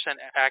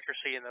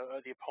 accuracy in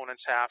the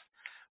opponent's half.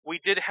 We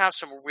did have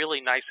some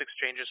really nice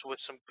exchanges with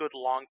some good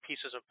long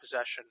pieces of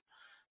possession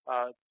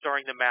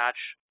during the match.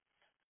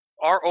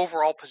 Our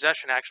overall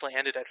possession actually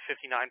ended at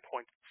 59.4%,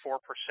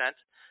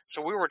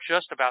 so we were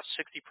just about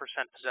 60%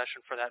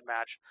 possession for that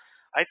match.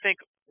 I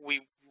think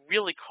we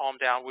really calmed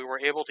down. We were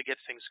able to get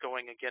things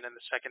going again in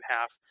the second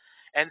half,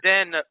 and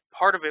then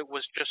part of it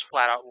was just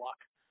flat-out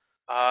luck.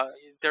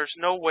 There's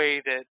no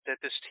way that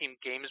this team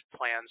games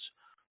plans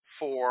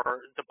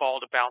for the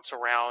ball to bounce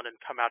around and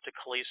come out to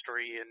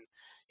Calistri, and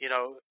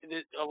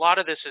a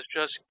lot of this is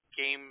just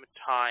game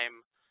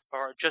time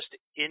or just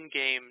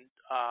in-game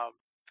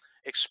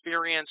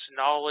experience,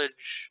 knowledge,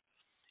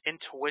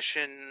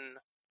 intuition,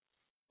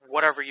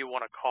 whatever you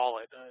want to call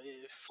it.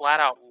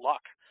 Flat-out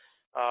luck.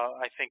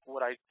 I think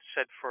what I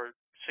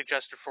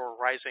suggested for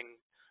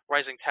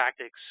Rising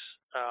Tactics,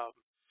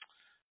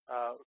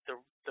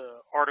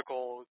 the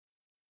article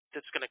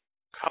that's going to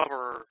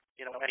cover,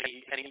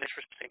 any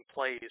interesting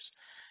plays,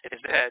 is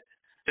that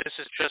this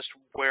is just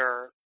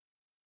where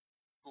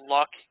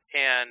luck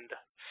and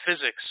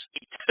physics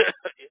meet.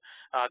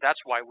 That's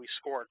why we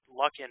scored.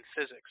 Luck and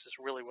physics is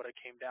really what it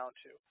came down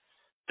to.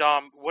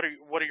 Dom, what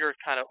are your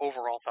kind of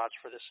overall thoughts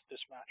for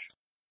this match?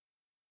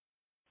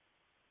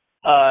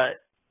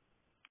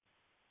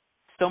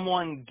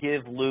 Someone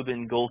give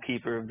Lubin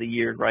goalkeeper of the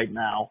year right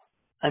now.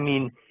 I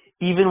mean,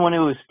 even when it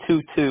was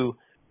 2-2,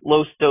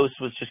 Los Dos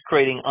was just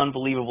creating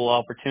unbelievable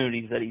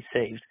opportunities that he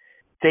saved.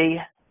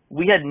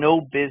 We had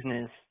no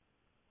business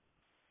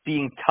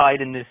being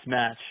tied in this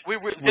match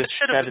with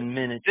 7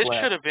 minutes left. This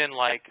should have been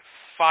like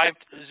 0-5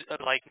 at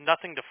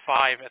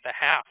the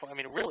half. I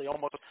mean, really,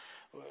 almost.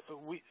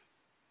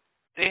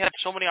 They had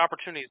so many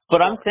opportunities.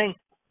 But I'm saying,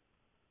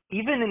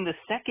 even in the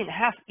second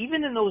half,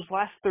 even in those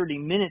last 30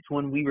 minutes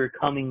when we were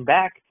coming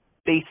back,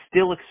 they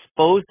still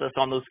exposed us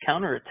on those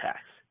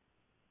counterattacks.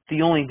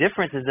 The only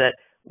difference is that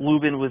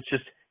Lubin was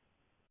just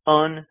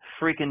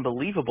unfreaking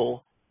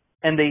believable,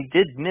 and they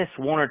did miss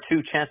 1 or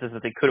 2 chances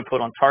that they could have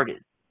put on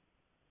target.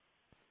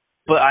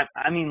 But,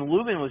 I mean,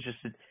 Lubin was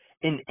just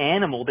an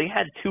animal. They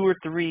had 2 or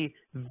 3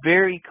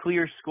 very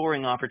clear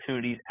scoring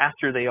opportunities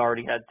after they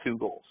already had 2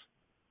 goals.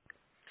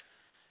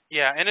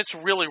 Yeah, and it's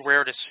really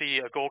rare to see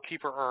a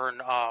goalkeeper earn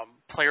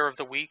Player of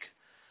the Week,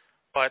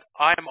 but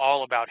I'm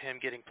all about him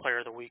getting Player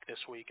of the Week this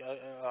week.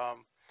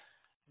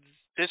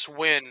 This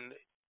win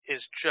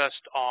is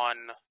just on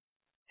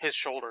his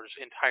shoulders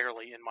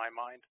entirely in my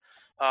mind.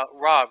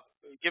 Rob,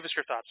 give us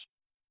your thoughts.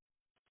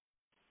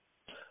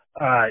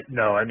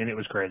 No, I mean, it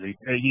was crazy.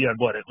 He had,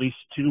 at least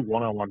 2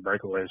 one-on-one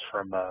breakaways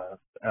from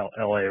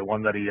LA.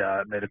 One that he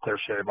made a clear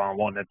shave on,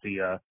 one that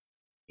the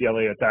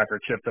LA attacker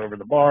chipped over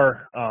the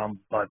bar.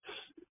 But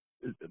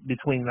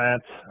between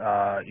that,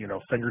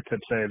 fingertip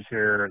saves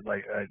here,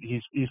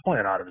 he's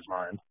playing out of his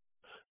mind.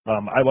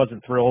 I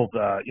wasn't thrilled,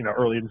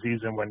 early in the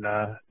season when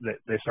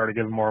they started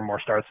giving more and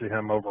more starts to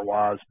him over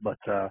Waz, but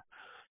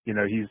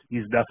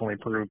he's definitely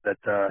proved that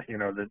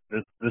that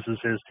this is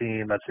his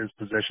team, that's his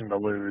position to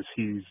lose.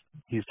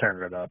 He's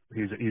turning it up.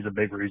 He's a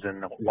big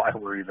reason why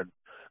we're even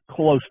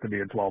close to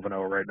being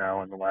 12-0 right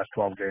now in the last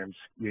 12 games.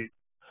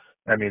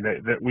 I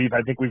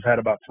think we've had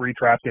about 3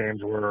 trap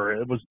games where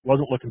it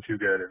wasn't looking too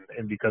good,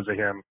 and because of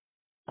him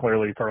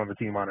clearly throwing the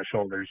team on his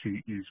shoulders,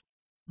 he's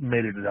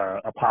made it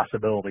a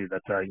possibility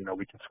that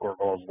we can score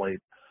goals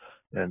late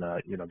and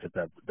get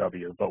that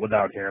W. But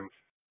without him,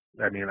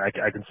 I mean,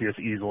 I can see us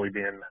easily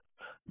being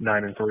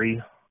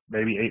 9-3,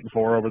 maybe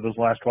 8-4 over those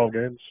last 12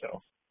 games.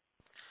 So.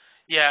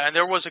 Yeah, and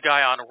there was a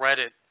guy on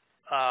Reddit,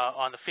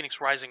 on the Phoenix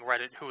Rising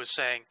Reddit, who was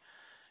saying,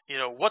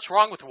 what's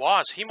wrong with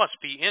Waz? He must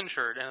be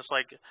injured. And it's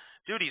like,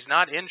 dude, he's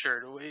not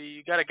injured.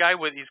 You got a guy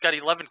he's got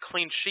 11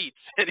 clean sheets,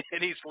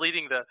 and he's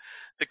leading the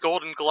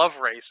Golden Glove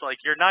race.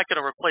 Like, you're not going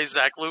to replace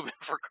Zach Lubin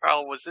for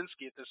Carl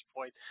Wazinski at this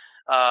point,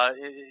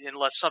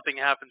 unless something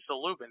happens to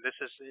Lubin.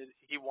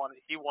 He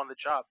won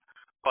the job.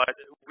 But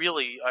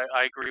really,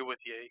 I agree with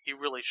you. He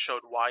really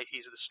showed why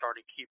he's the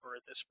starting keeper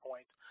at this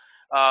point.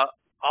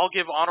 I'll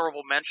give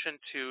honorable mention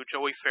to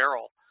Joey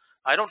Farrell.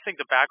 I don't think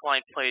the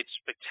backline played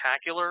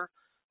spectacular.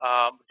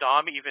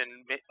 Dom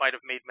even might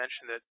have made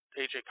mention that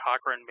AJ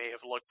Cochran may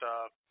have looked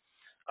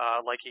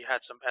like he had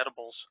some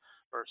edibles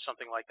or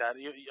something like that.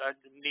 I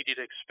need you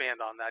to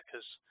expand on that,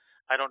 because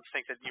I don't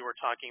think that you were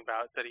talking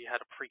about that he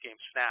had a pregame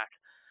snack.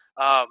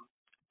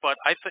 But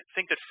I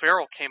think that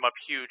Farrell came up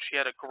huge. He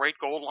had a great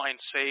goal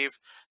line save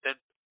that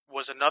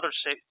was another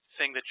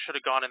thing that should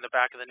have gone in the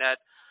back of the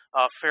net.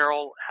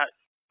 Farrell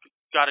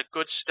got a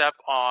good step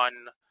on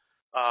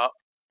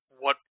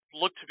what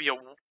looked to be a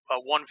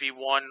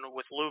 1v1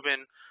 with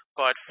Lubin,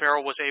 but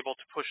Farrell was able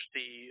to push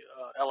the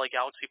LA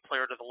Galaxy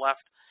player to the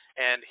left,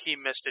 and he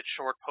missed it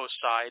short post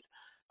side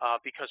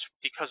because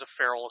of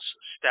Farrell's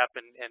step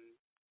and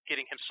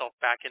getting himself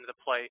back into the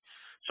play.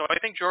 So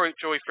I think Joey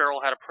Farrell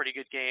had a pretty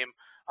good game.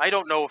 I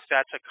don't know if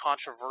that's a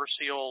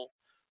controversial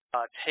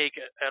take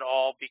at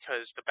all,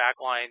 because the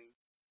back line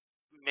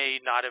may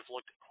not have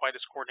looked quite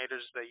as coordinated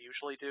as they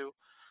usually do.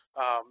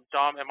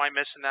 Dom, am I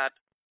missing that?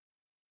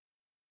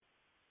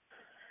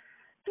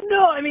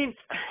 No, I mean,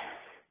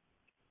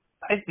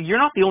 you're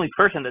not the only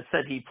person that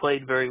said he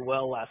played very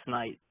well last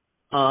night.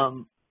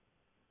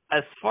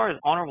 As far as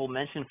honorable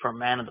mention for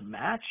man of the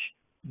match,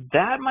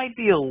 that might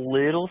be a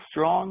little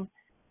strong,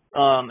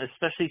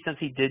 especially since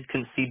he did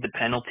concede the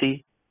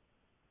penalty.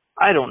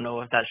 I don't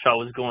know if that shot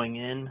was going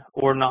in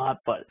or not,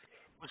 but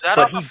was that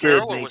off of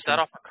Farrell or was that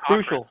off of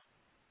Cochran? Crucial.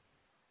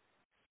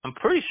 I'm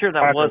pretty sure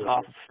that was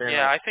off of Farrell.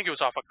 Yeah, I think it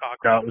was off of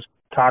Cochran. No, it was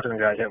Cochran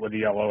got hit with the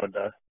yellow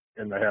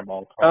in the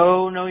handball.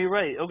 Oh, no, you're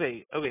right.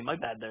 Okay, my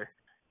bad there.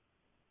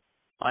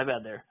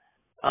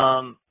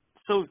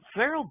 So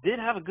Farrell did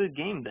have a good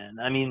game then.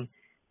 I mean,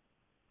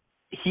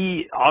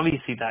 he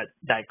obviously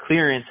that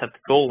clearance at the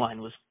goal line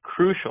was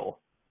crucial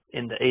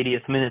in the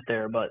 80th minute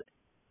there, but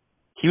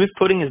he was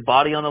putting his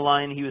body on the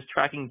line. He was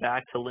tracking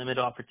back to limit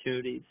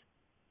opportunities.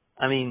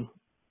 I mean,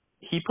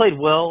 he played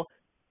well.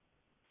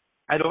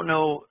 I don't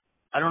know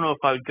if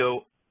I would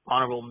go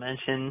honorable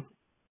mention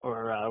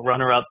or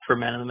runner-up for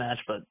man of the match,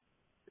 but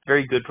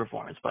very good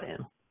performance by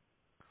him.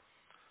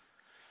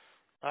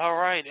 All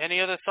right.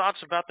 Any other thoughts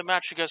about the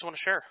match you guys want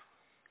to share?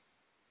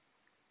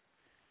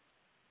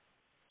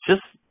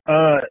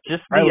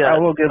 I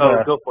will give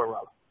go for it,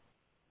 Rob.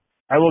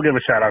 I will give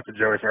a shout out to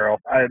Joey Farrell.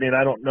 I mean,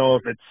 I don't know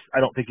if I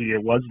don't think he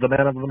was the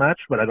man of the match,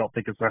 but I don't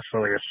think it's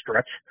necessarily a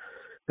stretch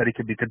that he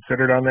could be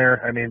considered on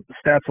there. I mean,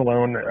 stats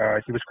alone,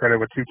 he was credited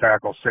with 2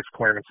 tackles, 6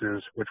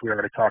 clearances, which we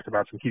already talked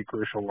about, some key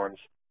crucial ones,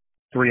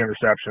 3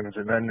 interceptions,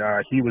 and then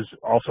he was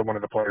also one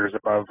of the players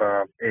above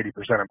 80%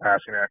 in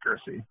passing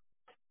accuracy.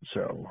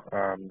 So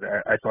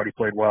I thought he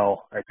played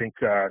well. I think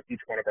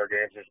each one of our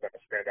games there's been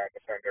a standout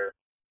defender.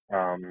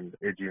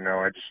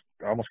 I just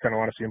almost kind of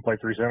want to see him play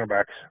 3 center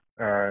backs.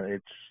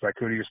 It's like,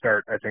 who do you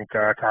start? I think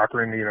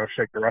Cochran,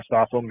 shake the rust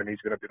off him, and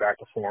he's going to be back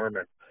to form.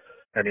 And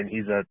I mean,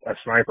 he's a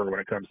sniper when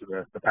it comes to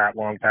the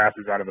long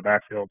passes out of the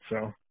backfield.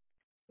 So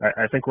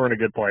I think we're in a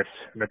good place.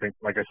 And I think,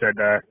 like I said,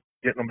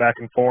 getting them back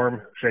in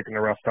form, shaking the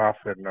rust off,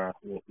 and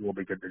we'll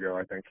be good to go,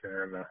 I think,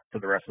 for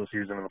the rest of the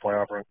season and the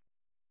playoff run.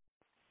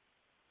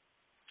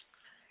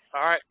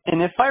 All right.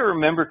 And if I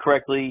remember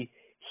correctly,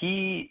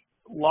 he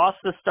lost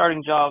the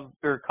starting job,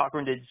 or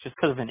Cochran did, just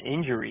because of an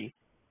injury.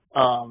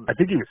 I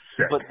think he was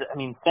sick. But, I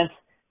mean, since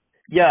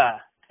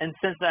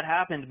that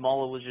happened,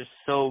 Mulla was just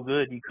so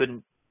good, you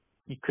couldn't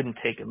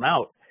take him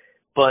out.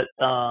 But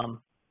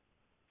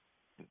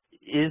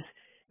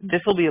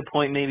this will be a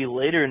point maybe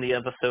later in the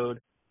episode,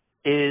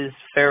 is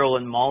Farrell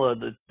and Mulla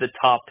the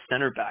top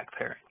center back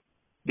pairing?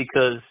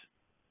 Because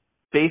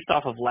based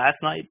off of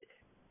last night,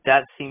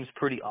 that seems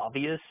pretty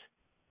obvious.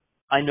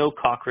 I know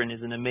Cochran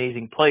is an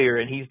amazing player,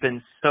 and he's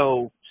been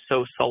so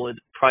solid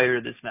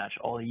prior to this match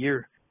all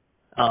year.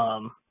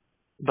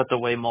 But the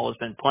way Mulla's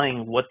been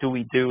playing, what do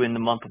we do in the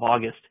month of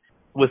August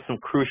with some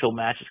crucial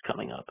matches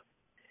coming up?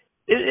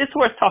 It's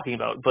worth talking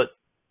about, but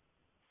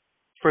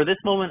for this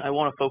moment, I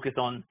want to focus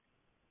on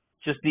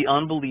just the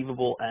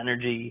unbelievable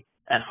energy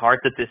and heart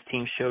that this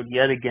team showed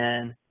yet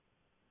again.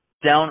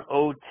 Down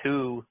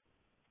 0-2,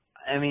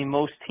 I mean,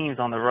 most teams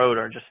on the road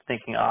are just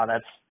thinking,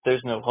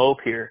 there's no hope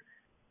here.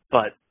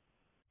 But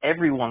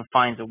everyone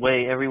finds a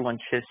way. Everyone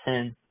chips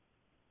in.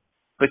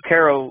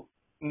 Vaquero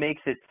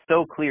makes it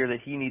so clear that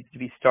he needs to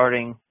be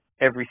starting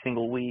every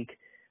single week.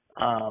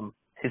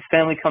 His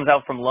family comes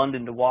out from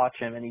London to watch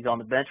him, and he's on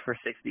the bench for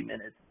 60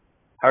 minutes.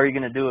 How are you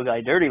going to do a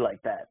guy dirty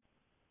like that?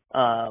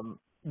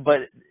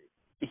 But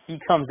he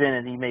comes in,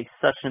 and he makes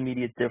such an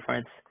immediate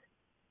difference.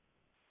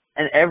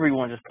 And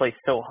everyone just plays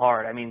so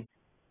hard. I mean,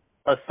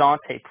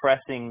 Asante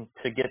pressing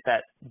to get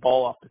that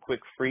ball off the quick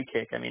free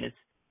kick. I mean,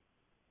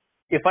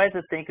 if I had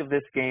to think of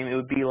this game, it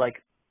would be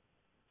like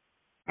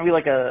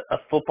a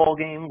football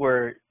game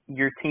where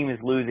your team is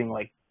losing,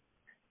 like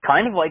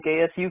kind of like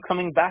ASU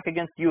coming back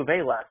against U of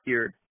A last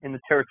year in the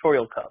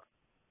Territorial Cup.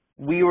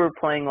 We were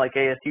playing like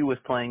ASU was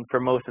playing for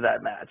most of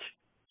that match,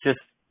 just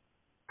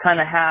kind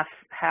of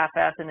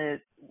half-assing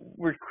it.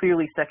 We're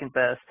clearly second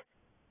best,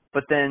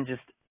 but then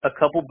just a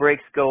couple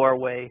breaks go our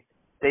way.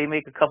 They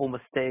make a couple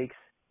mistakes.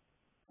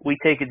 We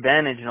take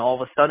advantage, and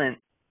all of a sudden,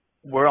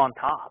 we're on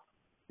top.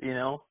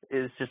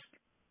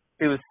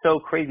 It was so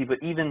crazy. But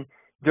even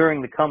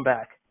during the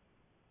comeback,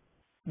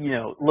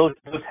 Los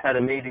had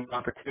amazing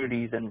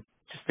opportunities, and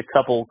just a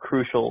couple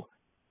crucial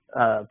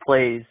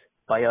plays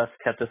by us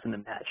kept us in the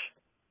match.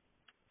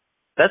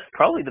 That's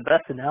probably the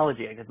best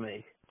analogy I could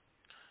make.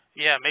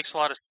 Yeah, it makes a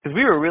lot of sense. Because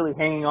we were really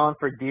hanging on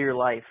for dear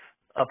life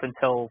up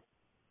until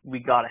we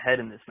got ahead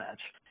in this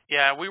match.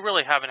 Yeah, we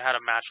really haven't had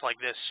a match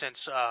like this since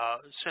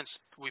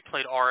we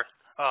played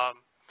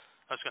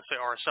since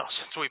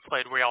we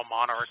played Real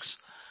Monarchs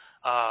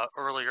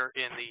earlier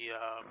in the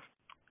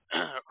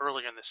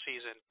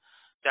season.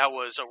 That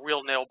was a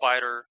real nail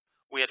biter.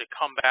 We had to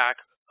come back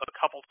a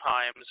couple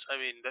times. I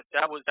mean,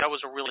 that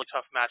was a really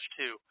tough match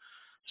too.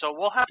 So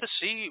we'll have to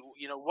see,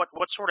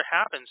 what sort of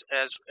happens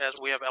as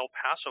we have El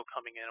Paso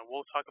coming in, and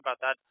we'll talk about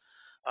that,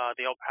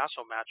 the El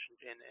Paso match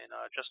in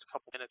just a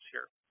couple minutes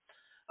here.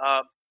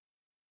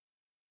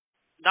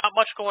 Not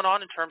much going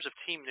on in terms of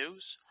team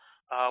news.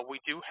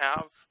 We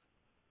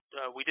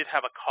did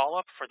have a call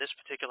up for this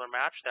particular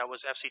match. That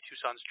was FC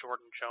Tucson's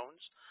Jordan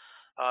Jones.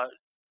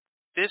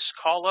 This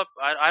call up,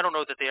 I don't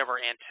know that they ever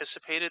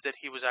anticipated that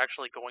he was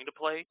actually going to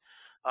play,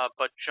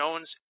 but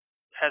Jones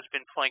has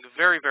been playing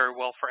very, very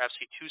well for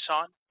FC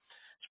Tucson.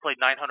 He's played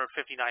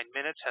 959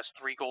 minutes, has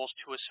 3 goals,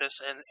 2 assists,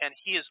 and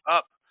he is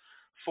up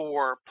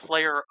for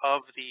player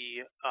of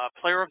the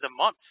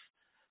month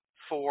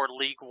for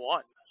League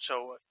One.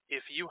 So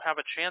if you have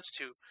a chance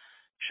to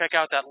check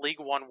out that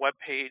League One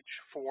webpage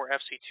for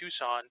FC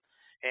Tucson,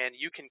 and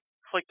you can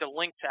click the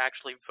link to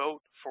actually vote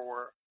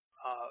for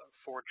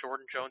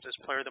Jordan Jones as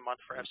Player of the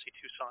Month for FC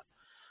Tucson.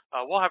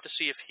 We'll have to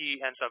see if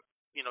he ends up,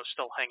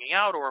 still hanging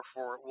out, or if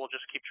we'll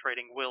just keep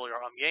trading Will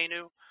or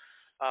Amyenu,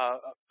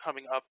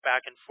 coming up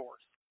back and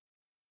forth.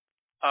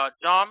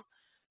 Dom,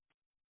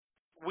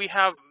 we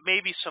have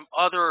maybe some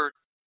other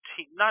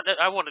team.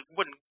 I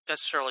wouldn't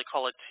necessarily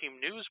call it team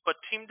news, but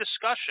team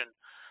discussion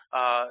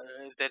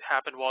that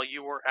happened while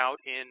you were out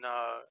in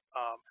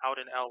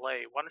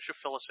LA. Why don't you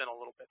fill us in a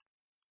little bit?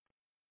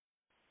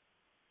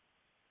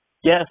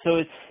 Yeah,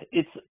 so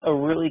it's a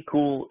really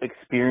cool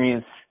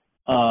experience.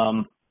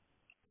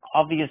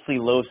 Obviously,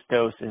 Los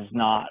Dos is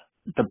not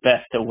the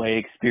best away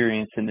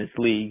experience in this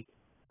league.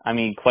 I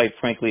mean, quite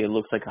frankly, it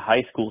looks like a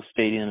high school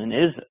stadium and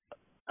is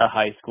a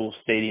high school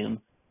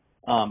stadium.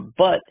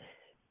 But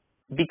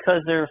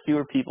because there are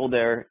fewer people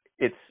there,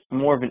 it's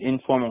more of an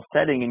informal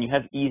setting, and you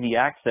have easy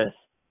access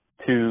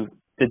to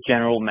the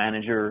general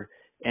manager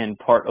and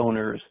part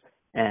owners,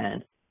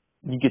 and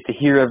you get to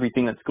hear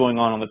everything that's going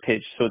on the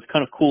pitch. So it's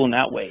kind of cool in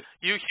that way.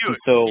 You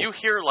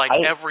hear like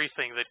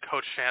everything that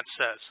Coach Shantz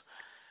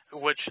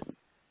says, which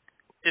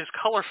is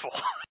colorful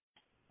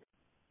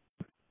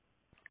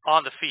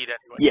on the feed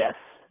anyway. Yes,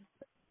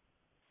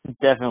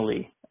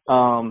 definitely.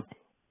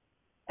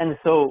 And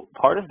so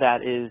part of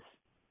that is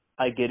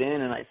I get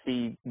in and I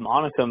see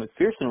Monica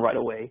McPherson right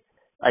away.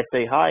 I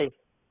say hi,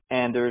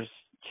 and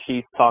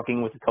she's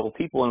talking with a couple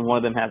people, and one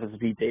of them happens to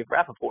be Dave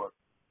Rappaport.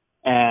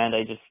 And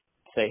I just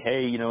say,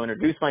 hey,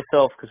 introduce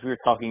myself, because we were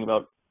talking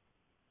about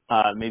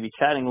maybe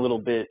chatting a little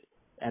bit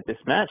at this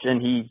match,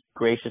 and he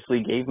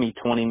graciously gave me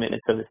 20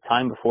 minutes of his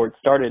time before it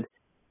started,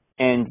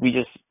 and we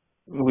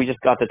just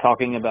got to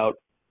talking about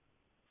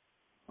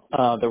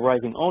the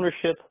rising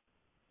ownership,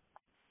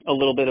 a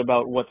little bit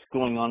about what's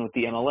going on with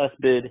the MLS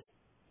bid,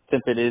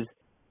 since it is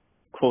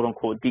quote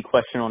unquote the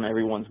question on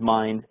everyone's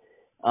mind.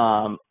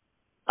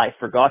 I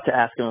forgot to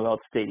ask him about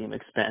stadium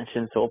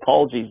expansion, so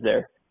apologies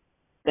there.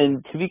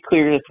 And to be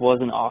clear, this was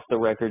an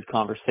off-the-record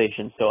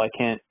conversation, so I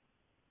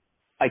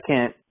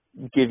can't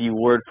give you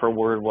word for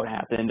word what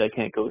happened. I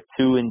can't go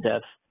too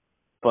in-depth.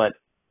 But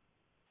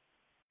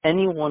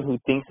anyone who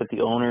thinks that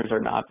the owners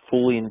are not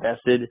fully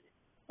invested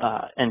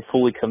and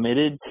fully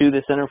committed to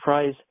this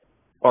enterprise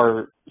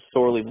are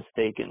sorely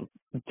mistaken.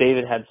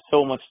 David had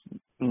so much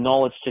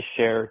knowledge to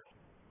share.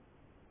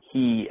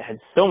 He had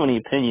so many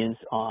opinions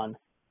on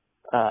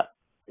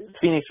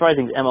Phoenix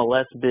Rising's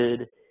MLS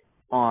bid,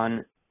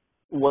 on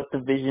what the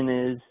vision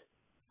is,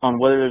 on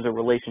whether there's a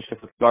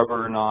relationship with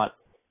Garber or not.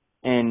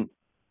 And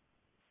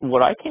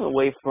what I came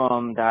away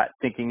from that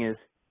thinking is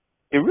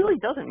it really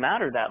doesn't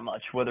matter that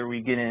much whether we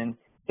get in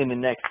the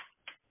next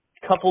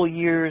couple of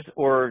years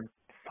or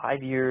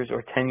 5 years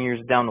or 10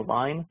 years down the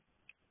line.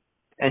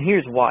 And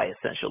here's why,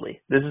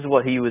 essentially. This is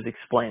what he was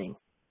explaining,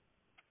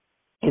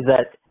 is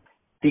that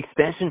the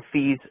expansion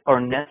fees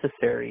are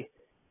necessary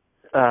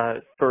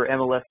for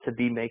MLS to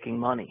be making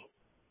money.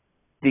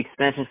 The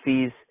expansion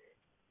fees,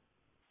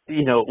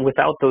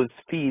 without those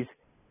fees,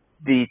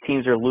 the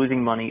teams are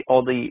losing money.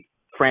 All the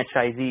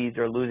franchisees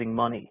are losing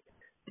money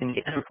in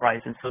the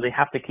enterprise, and so they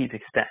have to keep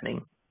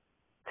expanding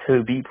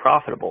to be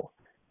profitable.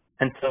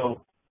 And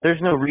so there's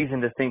no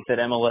reason to think that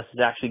MLS is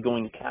actually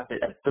going to cap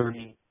it at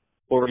 30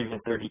 or even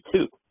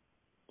 32.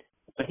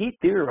 But he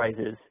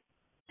theorizes,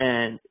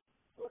 and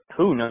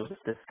who knows if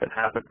this could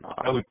happen.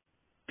 I would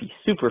be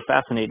super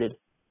fascinated.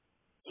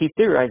 He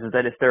theorizes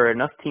that if there are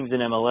enough teams in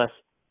MLS,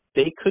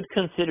 they could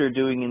consider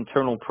doing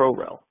internal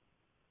pro-rel.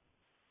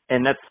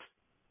 And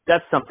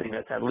that's something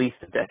that's at least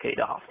a decade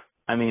off.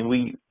 I mean,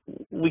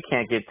 we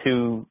can't get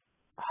too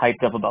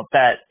hyped up about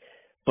that,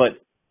 but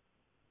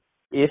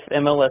if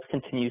MLS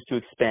continues to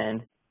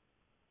expand,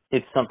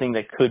 it's something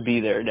that could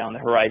be there down the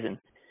horizon.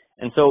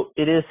 And so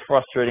it is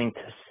frustrating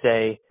to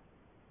say,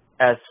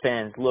 as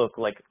fans, look,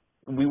 like,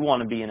 we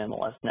want to be in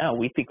MLS now.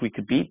 We think we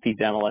could beat these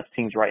MLS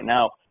teams right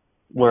now,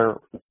 where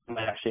we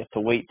might actually have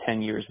to wait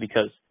 10 years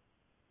because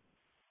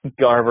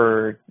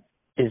Garver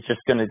is just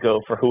going to go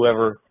for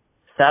whoever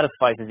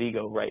satisfies his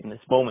ego right in this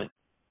moment.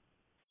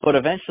 But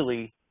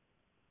eventually,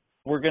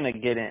 we're going to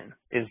get in,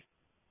 is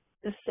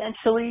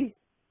essentially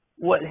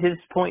what his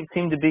point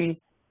seemed to be.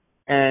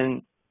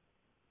 And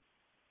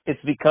it's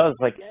because,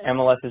 like,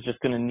 MLS is just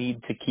going to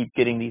need to keep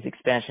getting these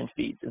expansion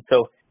fees. And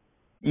so,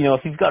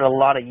 if you've got a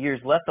lot of years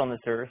left on this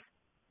earth,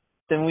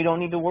 then we don't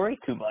need to worry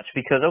too much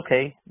because,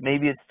 okay,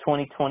 maybe it's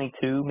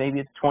 2022, maybe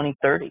it's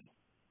 2030.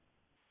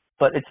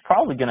 But it's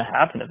probably going to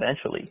happen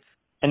eventually.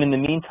 And in the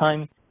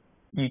meantime,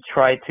 you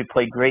try to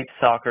play great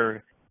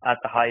soccer at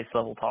the highest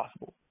level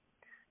possible.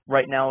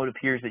 Right now, it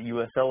appears that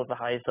USL is the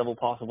highest level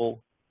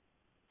possible.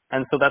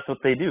 And so that's what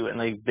they do. And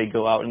they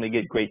go out and they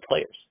get great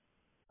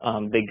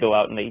players. They go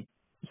out and they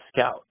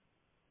scout.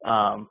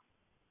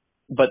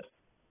 But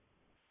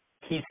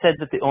he said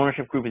that the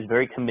ownership group is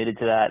very committed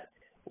to that.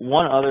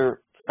 One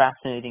other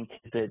fascinating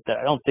tidbit that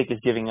I don't think is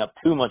giving up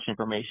too much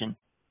information.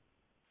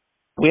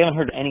 We haven't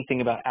heard anything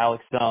about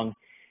Alex Dong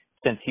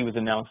since he was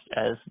announced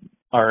as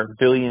our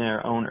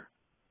billionaire owner.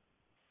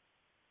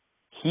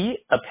 He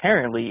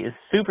apparently is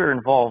super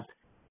involved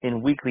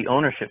in weekly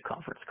ownership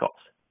conference calls.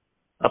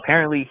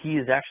 Apparently, he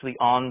is actually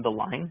on the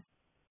line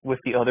with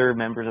the other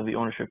members of the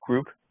ownership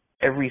group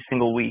every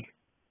single week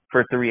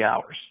for 3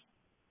 hours.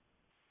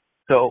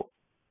 So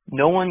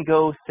no one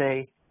go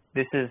say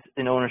this is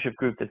an ownership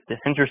group that's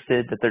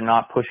disinterested, that they're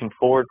not pushing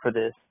forward for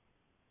this.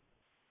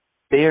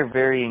 They are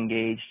very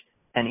engaged,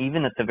 and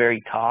even at the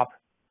very top,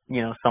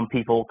 some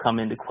people come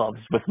into clubs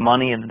with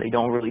money and they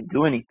don't really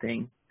do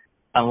anything.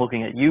 I'm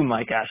looking at you,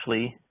 Mike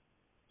Ashley,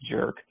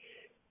 jerk.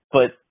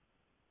 But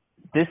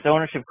this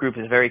ownership group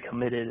is very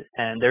committed,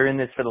 and they're in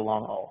this for the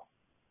long haul.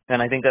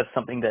 And I think that's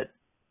something that,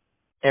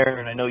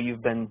 Aaron, I know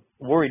you've been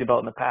worried about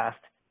in the past,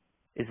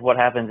 is what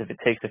happens if it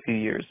takes a few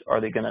years.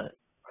 Are they gonna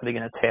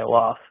tail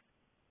off?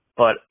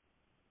 But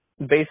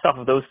based off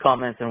of those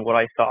comments and what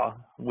I saw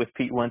with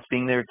Pete Wentz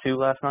being there too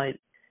last night,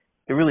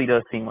 it really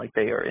does seem like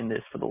they are in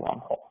this for the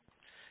long haul.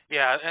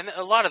 Yeah, and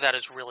a lot of that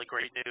is really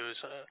great news.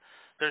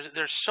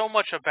 There's so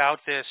much about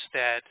this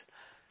that,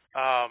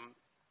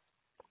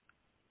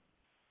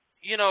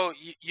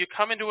 you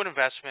come into an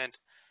investment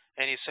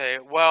and you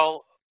say,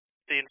 well,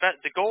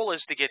 the goal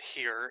is to get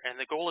here, and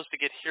the goal is to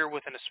get here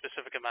within a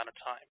specific amount of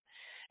time.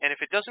 And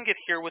if it doesn't get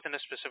here within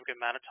a specific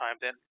amount of time,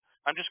 then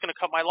I'm just going to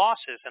cut my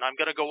losses and I'm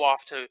going to go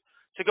off to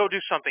go do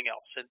something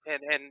else.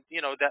 And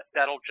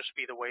that'll just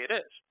be the way it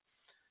is.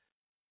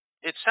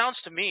 It sounds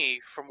to me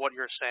from what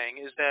you're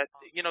saying is that,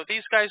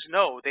 these guys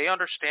know, they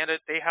understand it.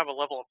 They have a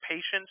level of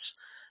patience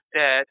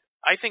that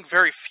I think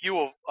very few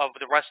of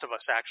the rest of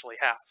us actually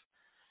have.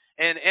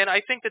 And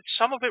I think that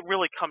some of it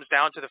really comes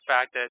down to the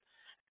fact that,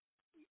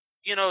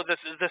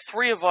 the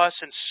three of us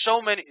and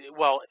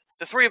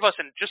the three of us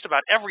and just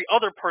about every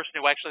other person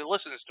who actually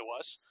listens to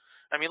us.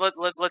 I mean,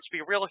 let's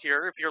be real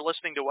here. If you're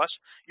listening to us,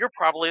 you're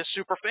probably a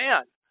super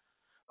fan.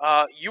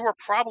 You are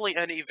probably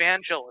an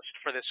evangelist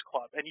for this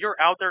club, and you're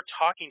out there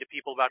talking to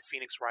people about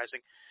Phoenix Rising.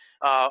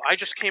 I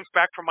just came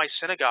back from my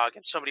synagogue,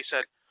 and somebody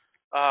said,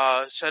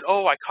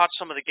 "Oh, I caught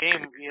some of the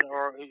game,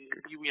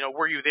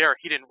 were you there?"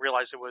 He didn't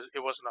realize it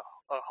wasn't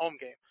a home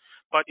game,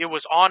 but it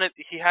was on it.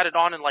 He had it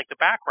on in like the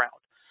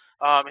background,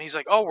 and he's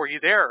like, "Oh, were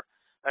you there?"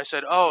 I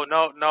said, "Oh,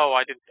 no,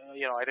 I didn't.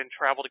 I didn't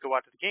travel to go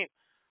out to the game."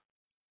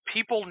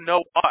 People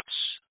know us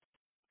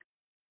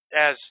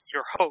as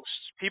your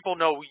hosts. People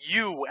know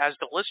you as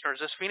the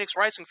listeners, as Phoenix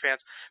Rising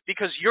fans,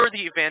 because you're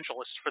the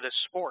evangelists for this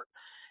sport.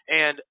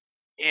 And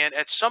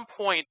at some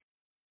point,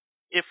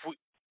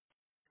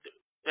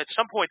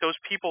 those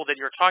people that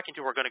you're talking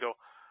to are going to go,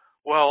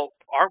 well,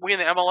 aren't we in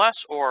the MLS?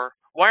 Or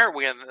why aren't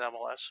we in the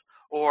MLS?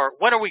 Or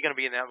when are we going to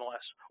be in the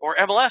MLS? Or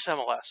MLS,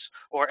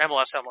 or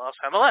MLS.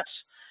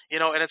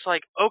 And it's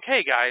like,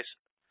 okay, guys,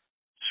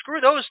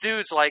 screw those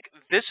dudes. Like,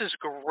 this is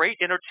great,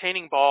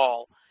 entertaining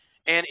ball,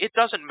 and it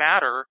doesn't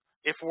matter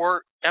if we're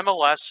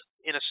MLS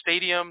in a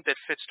stadium that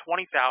fits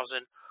 20,000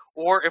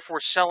 or if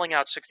we're selling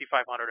out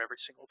 6,500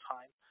 every single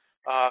time.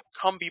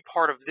 Come be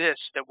part of this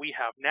that we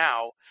have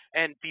now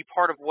and be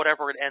part of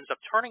whatever it ends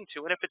up turning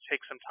to. And if it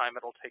takes some time,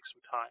 it'll take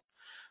some time.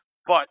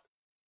 But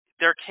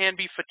there can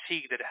be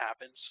fatigue that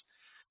happens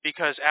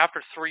because after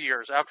 3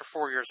 years, after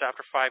 4 years,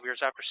 after 5 years,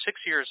 after 6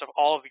 years of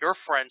all of your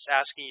friends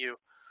asking you,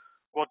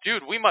 well,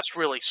 dude, we must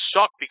really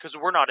suck because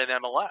we're not in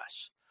MLS.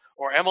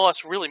 Or MLS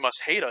really must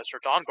hate us,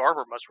 or Don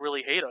Garber must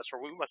really hate us, or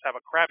we must have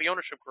a crappy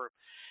ownership group.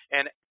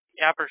 And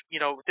after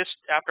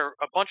after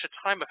a bunch of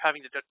time of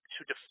having to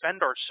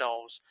defend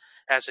ourselves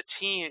as a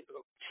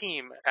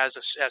team, as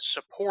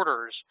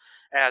supporters,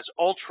 as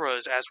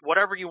ultras, as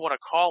whatever you want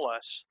to call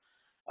us,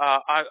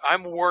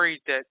 I'm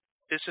worried that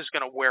this is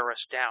going to wear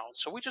us down.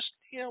 So we just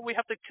we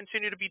have to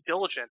continue to be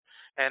diligent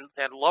and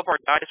love our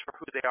guys for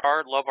who they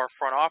are, love our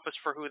front office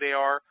for who they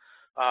are.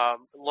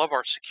 Love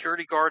our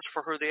security guards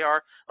for who they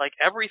are. Like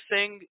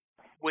everything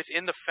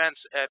within the fence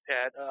at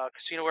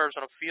Casino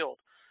Arizona Field,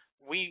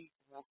 we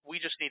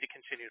just need to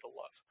continue to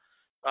love.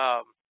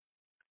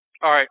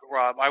 All right,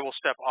 Rob, I will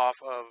step off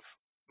of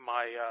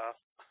my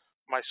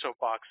my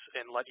soapbox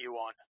and let you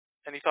on.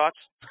 Any thoughts?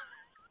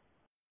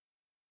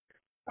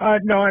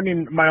 No, I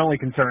mean my only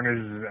concern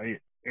is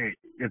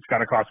it's got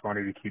to cost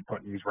money to keep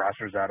putting these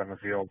rosters out on the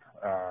field.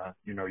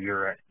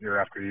 Year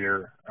after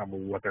year,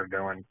 what they're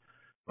doing.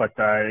 But,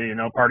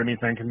 part of me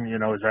thinking,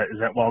 is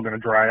that well going to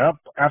dry up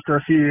after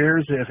a few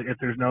years if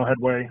there's no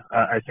headway?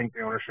 I think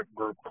the ownership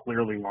group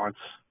clearly wants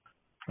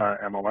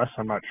MLS.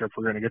 I'm not sure if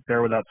we're going to get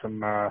there without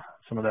some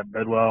of that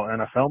Bedwell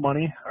NFL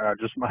money,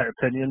 just my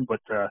opinion.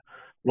 But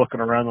looking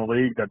around the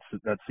league,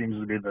 that seems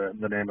to be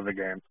the name of the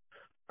game.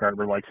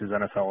 Garber likes his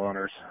NFL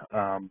owners.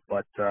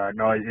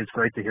 No, it's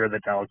great to hear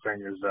that Alex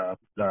Zing is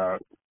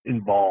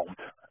involved,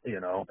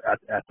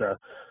 at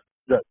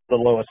the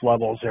lowest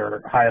levels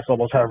or highest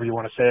levels, however you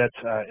want to say it,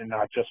 and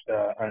not just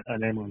a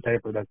name on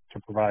paper to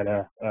provide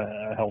a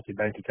healthy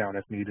bank account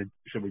if needed,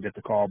 should we get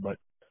the call. But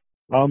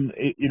I want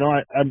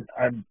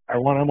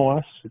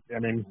MLS. I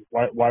mean,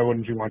 why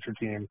wouldn't you want your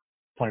team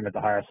playing at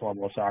the highest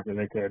level of soccer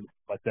they could?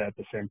 But at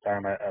the same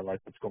time, I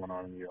like what's going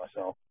on in the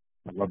USL.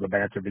 I love the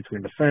banter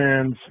between the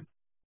fans,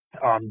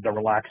 the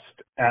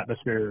relaxed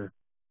atmosphere,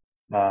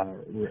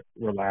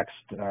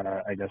 relaxed,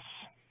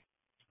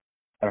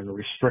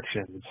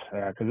 restrictions,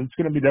 because it's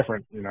going to be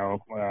different,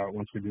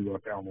 once we do go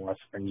to MLS,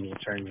 things will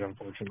change,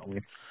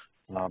 unfortunately.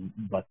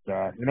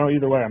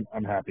 Either way,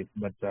 I'm happy,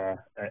 but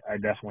I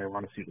definitely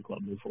want to see the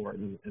club move forward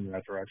in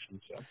that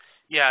direction. So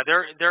yeah,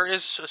 there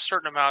is a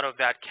certain amount of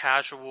that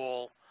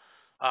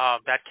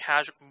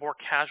more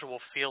casual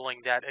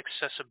feeling, that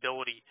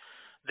accessibility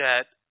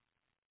that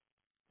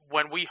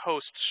when we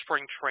host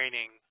spring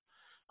training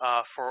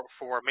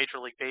for Major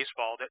League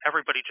Baseball, that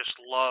everybody just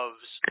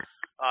loves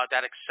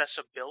that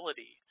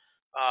accessibility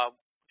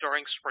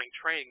during spring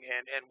training,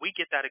 and we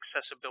get that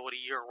accessibility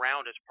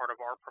year-round as part of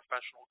our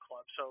professional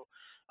club. So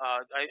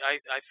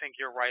I think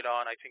you're right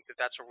on. I think that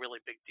that's a really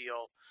big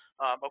deal.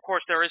 Of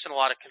course, there isn't a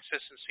lot of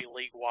consistency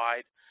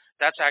league-wide.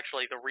 That's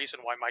actually the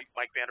reason why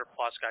Mike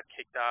Vanderplas got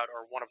kicked out,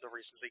 or one of the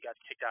reasons he got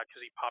kicked out,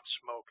 because he popped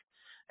smoke,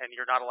 and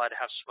you're not allowed to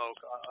have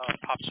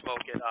pop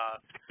smoke at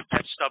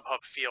StubHub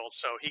Field.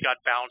 So he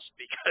got bounced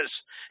because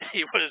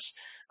he was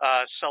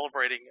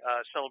celebrating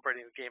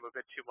the game a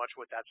bit too much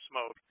with that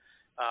smoke.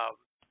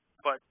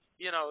 But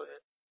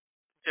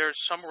there's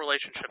some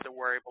relationship that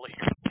we're able to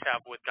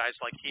have with guys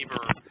like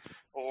Heber,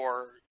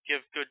 or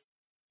give good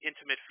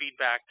intimate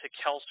feedback to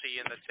Kelsey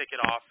in the ticket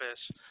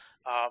office,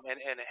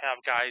 and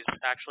have guys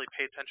actually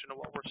pay attention to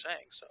what we're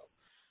saying. So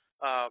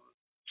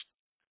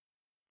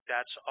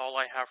that's all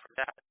I have for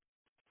that.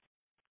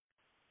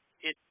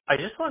 I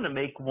just want to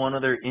make one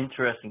other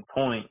interesting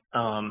point,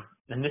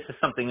 and this is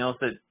something else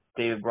that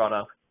David brought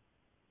up.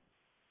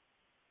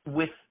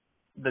 With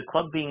the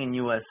club being in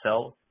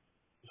USL,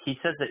 he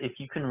says that if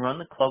you can run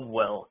the club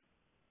well,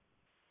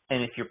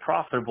 and if you're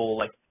profitable,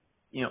 like,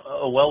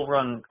 a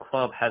well-run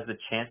club has the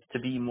chance to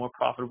be more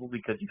profitable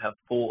because you have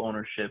full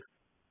ownership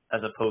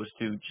as opposed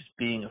to just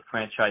being a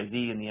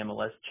franchisee in the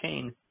MLS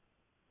chain,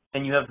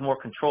 and you have more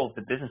control of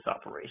the business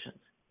operations.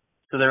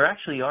 So there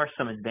actually are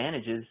some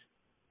advantages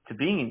to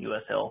being in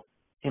USL,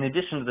 in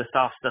addition to the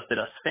soft stuff that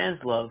us fans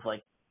love,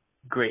 like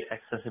great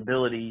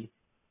accessibility,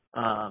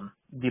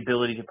 the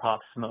ability to pop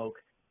smoke,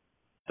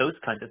 those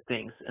kinds of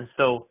things. And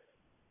so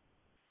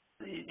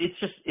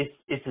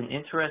it's an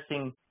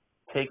interesting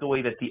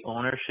takeaway that the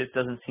ownership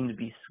doesn't seem to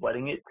be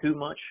sweating it too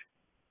much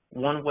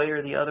one way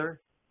or the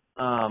other.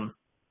 And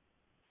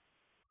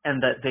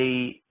that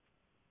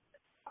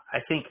I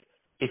think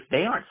if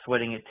they aren't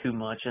sweating it too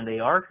much and they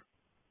are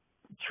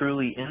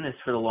truly in this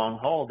for the long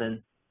haul,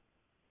 then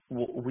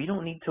we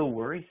don't need to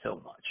worry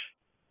so much.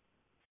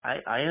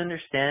 I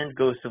understand,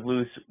 Ghost of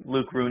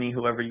Luke Rooney,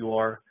 whoever you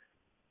are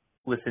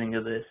listening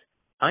to this,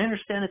 I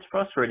understand it's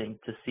frustrating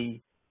to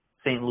see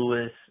St.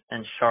 Louis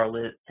and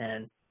Charlotte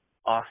and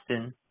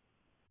Austin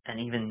and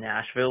even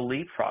Nashville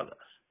leapfrog us.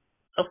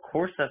 Of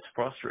course that's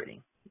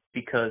frustrating,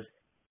 because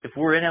if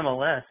we're in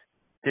MLS,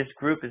 this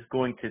group is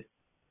going to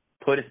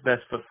put its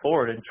best foot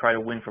forward and try to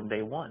win from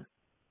day one.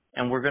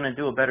 And we're going to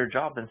do a better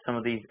job than some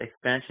of these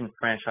expansion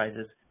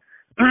franchises,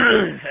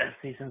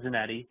 FC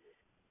Cincinnati.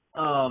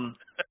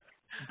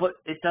 But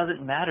it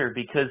doesn't matter,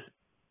 because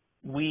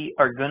we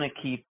are going to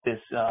keep this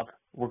up.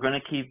 We're going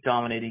to keep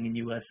dominating in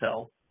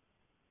USL.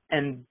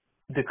 And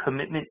the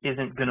commitment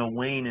isn't going to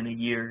wane in a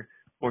year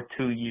or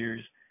 2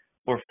 years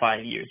or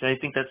 5 years. I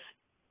think that's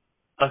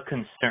a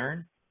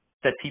concern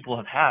that people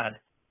have had.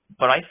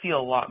 But I feel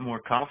a lot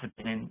more confident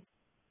in,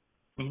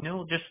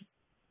 just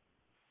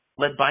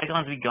let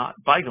bygones be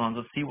bygones.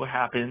 Let's see what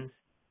happens.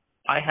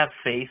 I have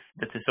faith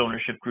that this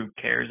ownership group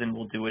cares and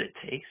will do what it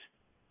takes.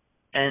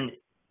 And,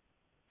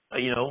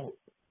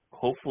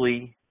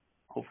 hopefully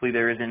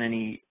there isn't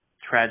any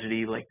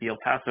tragedy like the El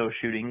Paso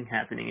shooting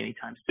happening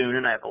anytime soon.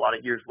 And I have a lot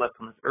of years left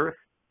on this earth.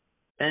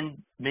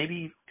 And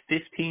maybe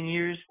 15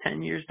 years,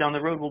 10 years down the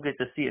road, we'll get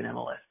to see an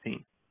MLS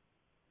team.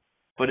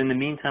 But in the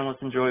meantime,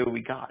 let's enjoy what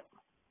we got.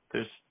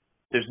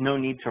 There's no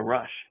need to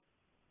rush.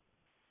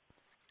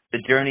 The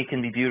journey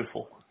can be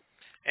beautiful.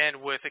 And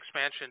with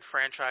expansion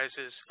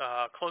franchises,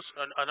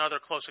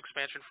 another close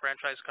expansion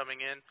franchise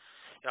coming in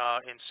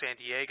San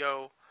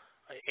Diego,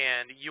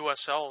 and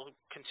USL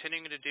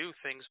continuing to do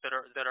things that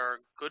are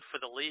good for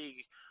the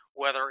league,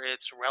 whether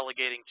it's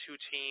relegating 2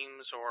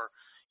 teams or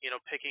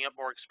picking up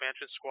more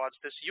expansion squads.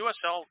 This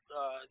USL,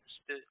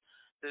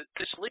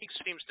 this league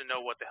seems to know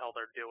what the hell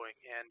they're doing,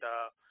 and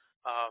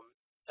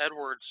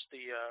Edwards,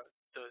 the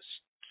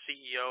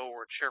CEO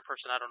or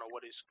chairperson, I don't know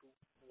what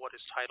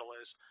his title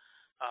is.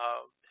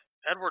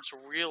 Edwards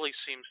really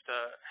seems to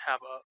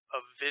have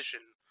a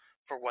vision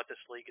for what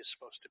this league is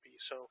supposed to be.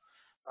 So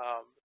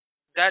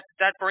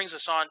that brings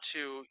us on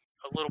to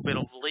a little bit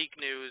of league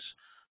news.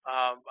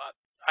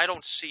 I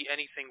don't see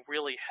anything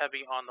really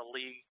heavy on the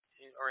league,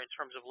 or in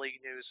terms of league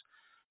news,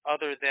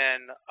 other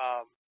than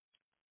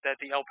that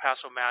the El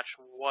Paso match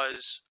was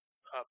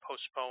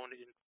postponed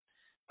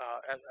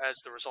as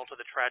the result of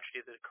the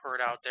tragedy that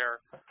occurred out there.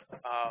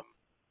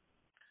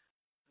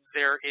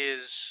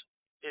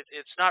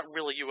 It's not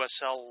really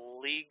USL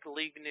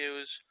league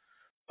news,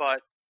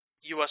 but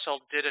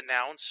USL did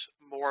announce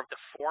more of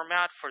the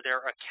format for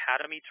their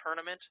academy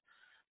tournament,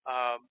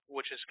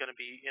 which is going to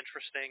be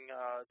interesting.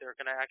 They're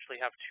going to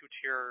actually have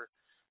two-tier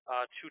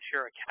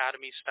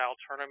academy style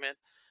tournament,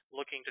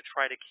 looking to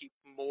try to keep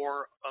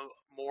more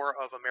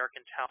of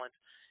American talent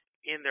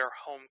in their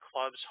home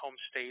clubs, home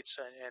states,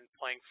 and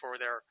playing for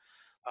their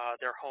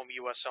home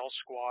USL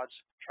squads.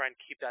 Try and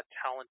keep that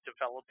talent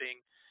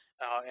developing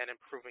and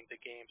improving the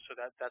game. So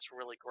that's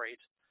really great.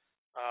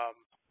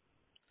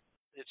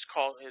 It's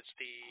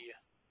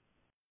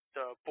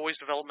the Boys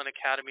Development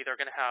Academy. They're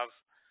going to have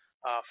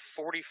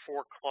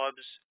 44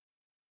 clubs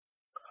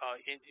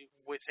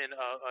within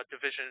a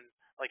division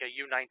like a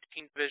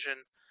U19 division,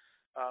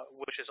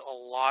 which is a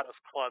lot of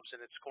clubs,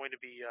 and it's going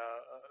to be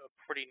a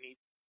pretty neat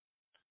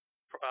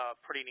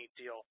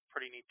deal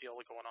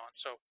going on.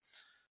 So,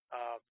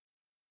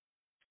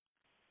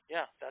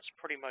 yeah, that's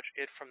pretty much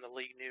it from the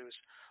league news.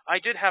 I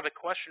did have a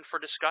question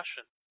for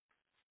discussion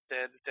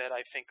that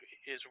I think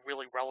is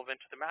really relevant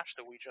to the match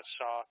that we just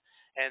saw,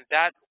 and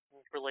that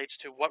relates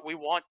to what we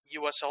want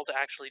USL to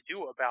actually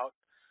do about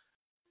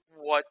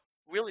what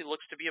really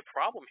looks to be a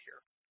problem here.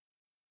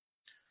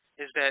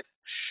 Is that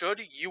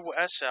should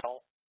USL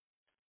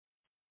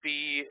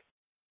be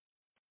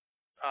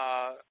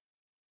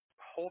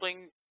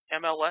holding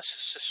MLS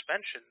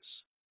suspensions?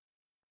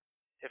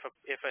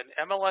 If an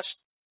MLS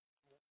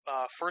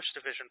first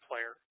division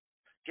player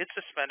gets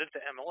suspended at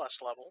the MLS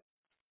level,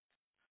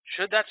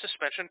 should that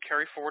suspension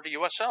carry forward to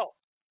USL?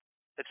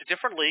 It's a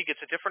different league.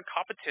 It's a different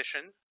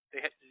competition.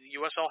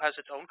 USL has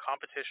its own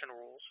competition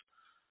rules.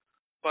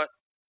 But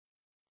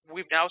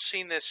we've now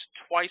seen this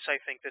twice,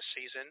 I think, this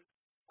season.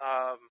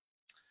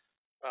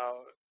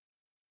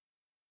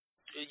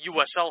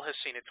 USL has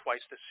seen it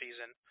twice this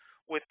season,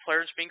 with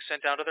players being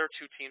sent down to their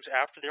two teams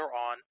after they're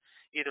on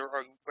either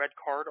a red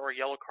card or a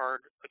yellow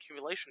card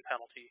accumulation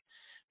penalty.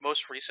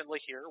 Most recently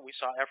here, we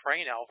saw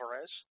Efrain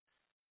Alvarez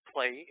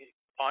play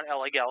on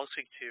LA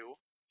Galaxy 2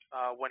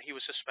 when he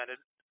was suspended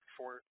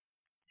for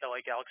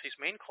LA Galaxy's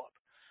main club.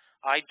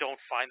 I don't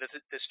find this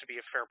to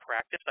be a fair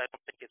practice. I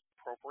don't think it's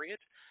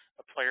appropriate.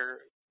 A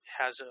player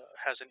has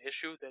an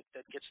issue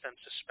that gets them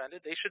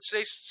suspended. They should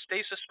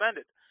stay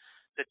suspended.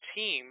 The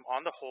team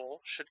on the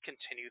whole should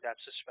continue that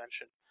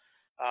suspension.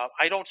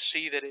 I don't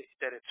see that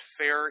it's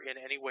fair in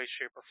any way,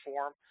 shape, or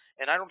form,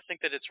 and I don't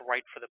think that it's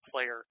right for the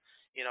player.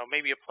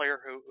 Maybe a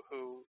player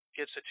who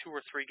gets a 2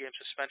 or 3 game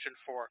suspension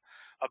for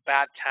a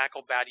bad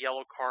tackle, bad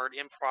yellow card,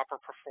 improper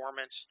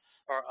performance,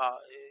 or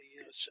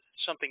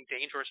something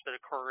dangerous that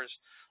occurs,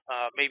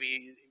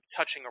 maybe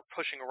touching or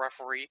pushing a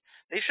referee.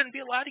 They shouldn't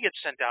be allowed to get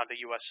sent down to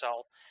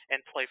USL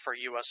and play for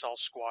a USL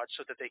squad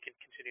so that they can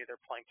continue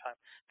their playing time.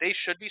 They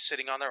should be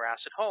sitting on their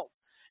ass at home,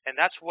 and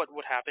that's what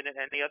would happen in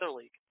any other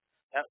league.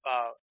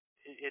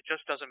 It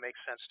just doesn't make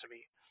sense to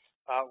me.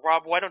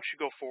 Rob, why don't you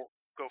go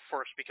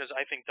first, because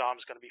I think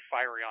Dom's going to be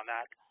fiery on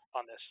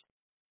this.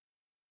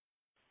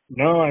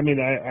 No, I mean,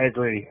 I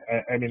agree.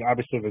 I mean,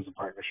 obviously there's a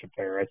partnership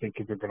there. I think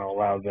if you're going to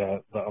allow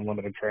the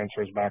unlimited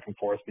transfers back and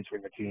forth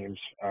between the teams,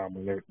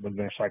 when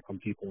they're cycling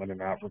people in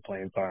and out for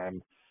playing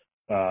time,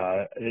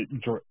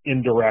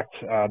 indirect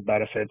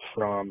benefits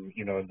from,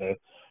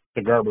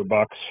 the Garber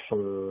Bucks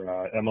for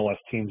MLS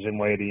teams in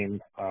waiting,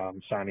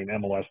 signing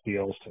MLS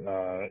deals,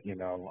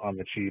 on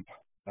the cheap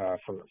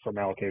from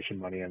allocation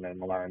money, and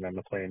then allowing them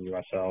to play in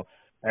USL.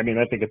 I mean,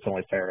 I think it's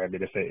only fair. I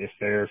mean, if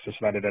they're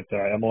suspended at the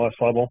MLS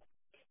level,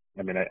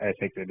 I mean, I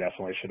think they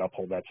definitely should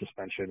uphold that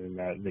suspension in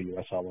the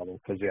USL level.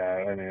 Because,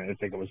 yeah, I mean, I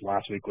think it was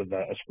last week with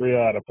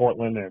Asprilla out of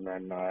Portland, and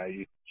then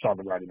you saw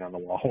the writing on the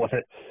wall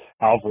when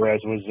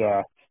Alvarez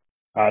was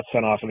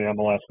sent off in the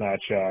MLS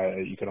match.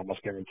 You could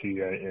almost guarantee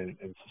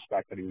and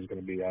suspect that he was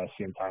going to be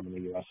seeing time in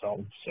the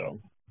USL. So,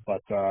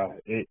 but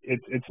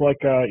it's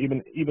like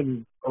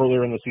even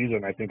earlier in the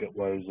season, I think it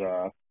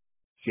was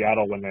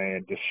Seattle when they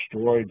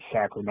destroyed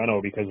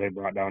Sacramento because they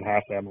brought down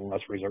half the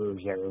MLS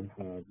reserves there,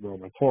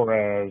 Roman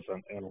Torres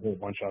and a whole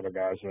bunch of other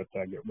guys that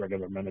get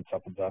regular minutes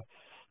up at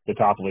the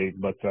top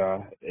league. But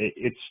I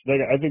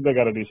think they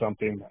got to do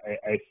something.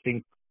 I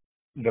think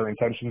their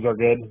intentions are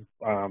good,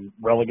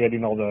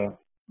 relegating all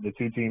the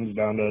two teams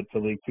down to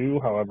League Two.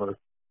 However,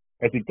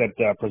 I think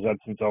that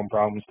presents its own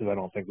problems because I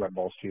don't think Red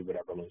Bulls 2 would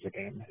ever lose a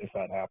game if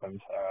that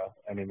happens.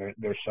 I mean,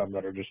 there's some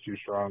that are just too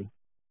strong,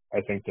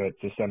 I think, to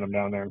send them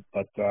down there.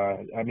 But,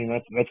 I mean,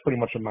 that's pretty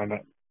much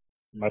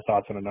my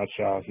thoughts in a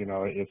nutshell.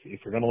 If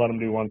you're going to let them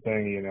do one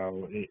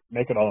thing,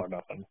 make it all or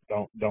nothing.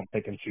 Don't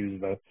pick and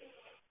choose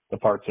the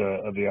parts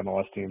of the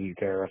MLS teams you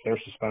care. If they're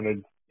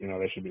suspended,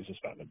 they should be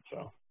suspended.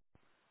 So,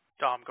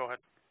 Dom, go ahead.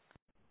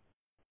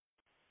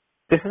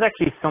 This is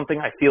actually something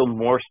I feel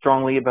more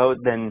strongly about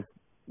than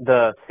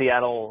the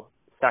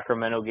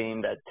Seattle-Sacramento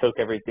game that took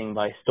everything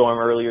by storm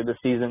earlier this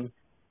season.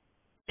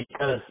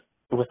 Because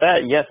with that,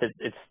 yes,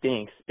 it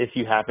stinks if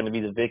you happen to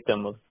be the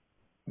victim of,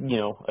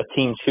 a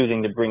team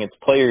choosing to bring its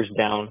players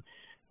down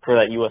for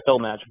that USL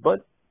match.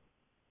 But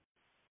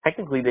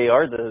technically they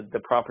are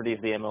the property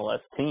of the MLS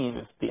team.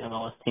 If the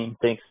MLS team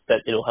thinks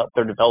that it'll help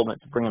their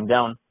development to bring them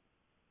down,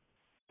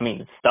 I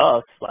mean, it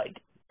sucks, like,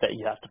 that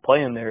you have to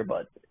play in there,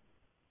 but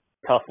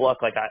tough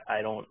luck. Like,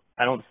 I don't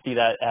see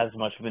that as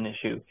much of an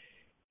issue.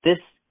 This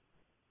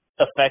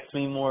affects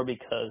me more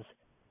because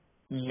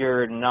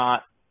you're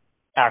not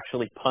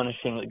actually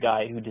punishing the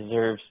guy who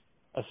deserves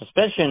a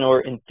suspension,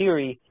 or in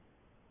theory,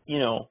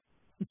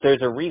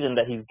 there's a reason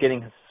that he's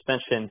getting a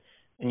suspension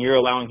and you're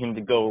allowing him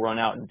to go run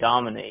out and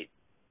dominate.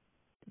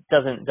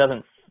 It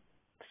doesn't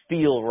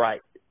feel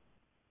right.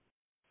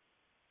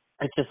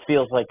 It just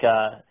feels like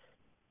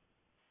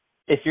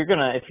if you're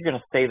gonna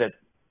say that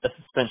a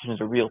suspension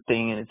is a real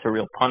thing and it's a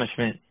real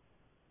punishment,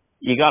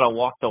 you gotta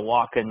walk the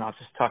walk and not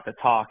just talk the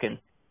talk. And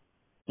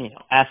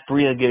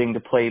Asprilla getting to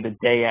play the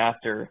day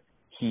after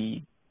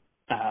he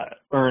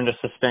earned a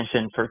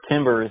suspension for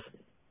Timbers.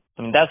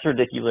 I mean, that's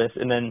ridiculous.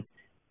 And then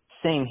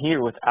same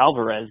here with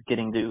Alvarez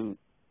getting to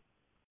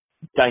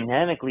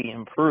dynamically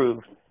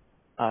improve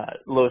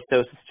Los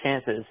Dos'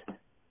 chances.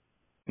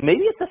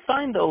 Maybe it's a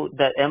sign, though,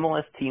 that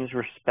MLS teams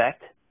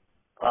respect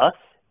us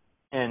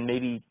and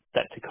maybe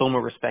that Tacoma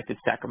respected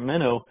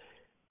Sacramento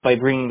by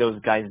bringing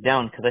those guys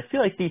down, because I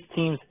feel like these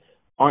teams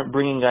aren't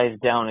bringing guys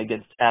down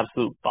against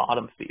absolute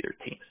bottom feeder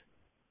teams.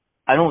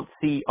 I don't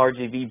see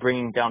RGV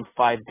bringing down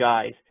 5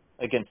 guys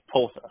against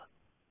Tulsa,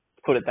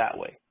 put it that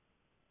way.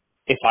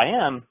 If I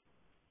am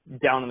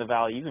down in the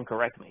valley, you can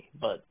correct me,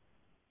 but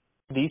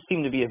these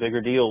seem to be a bigger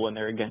deal when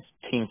they're against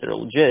teams that are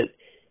legit.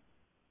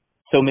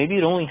 So maybe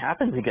it only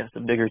happens against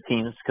the bigger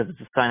teams because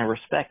it's a sign of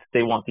respect.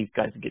 They want these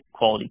guys to get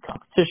quality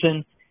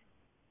competition.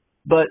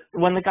 But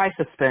when the guy's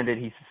suspended,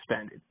 he's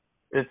suspended.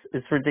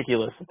 It's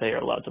ridiculous that they are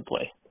allowed to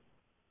play.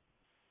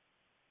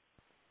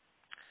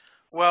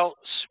 Well,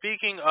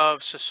 speaking of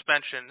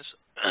suspensions,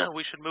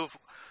 we should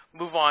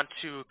move on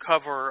to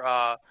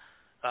cover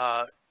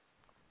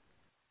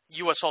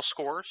USL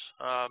scores.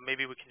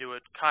 Maybe we can do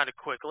it kind of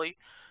quickly.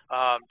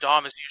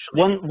 Dom is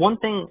usually one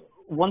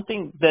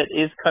thing that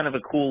is kind of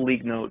a cool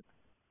league note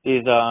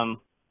is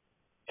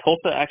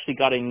Tulsa actually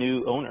got a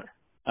new owner.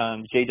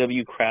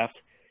 J.W. Kraft,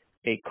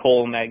 a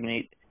coal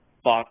magnate,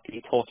 bought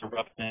the Tulsa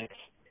Roughnecks.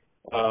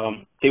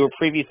 They were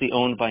previously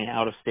owned by an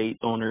out-of-state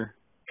owner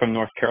from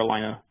North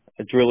Carolina,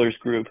 a Drillers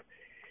Group.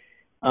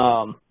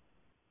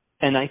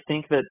 And I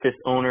think that this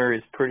owner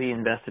is pretty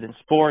invested in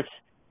sports.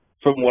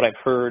 From what I've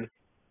heard,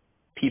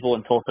 people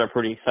in Tulsa are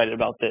pretty excited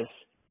about this.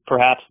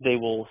 Perhaps they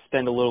will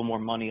spend a little more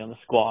money on the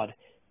squad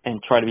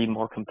and try to be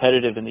more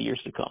competitive in the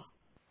years to come.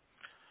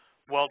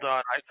 Well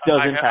done. I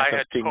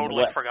had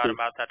totally forgot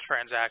about that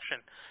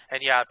transaction.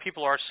 And yeah,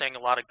 people are saying a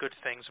lot of good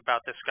things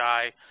about this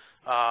guy,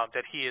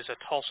 that he is a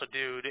Tulsa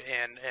dude,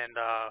 and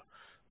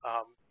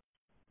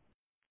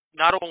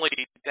not only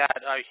that,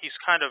 he's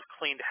kind of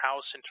cleaned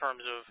house in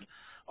terms of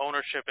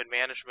ownership and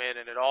management,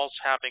 and it all's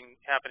happening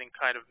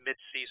kind of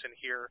mid-season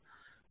here.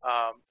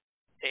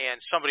 And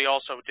somebody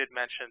also did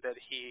mention that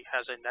he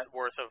has a net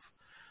worth of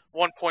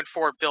 $1.4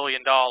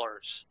 billion.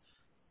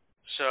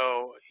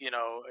 So,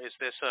 is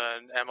this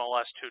an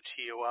MLS to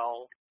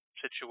TOL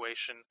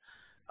situation?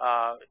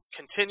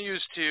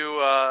 Continues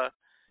to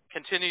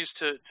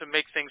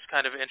make things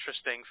kind of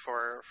interesting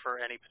for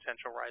any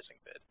potential rising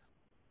bid.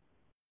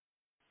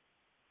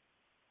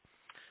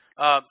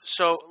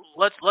 So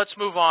let's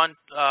move on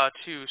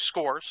to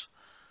scores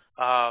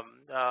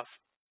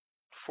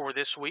for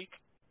this week.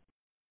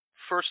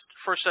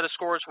 First set of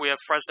scores, we have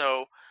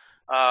Fresno,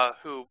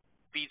 who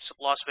beats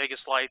Las Vegas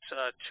Lights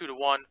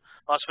 2-1.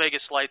 Las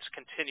Vegas Lights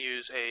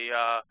continues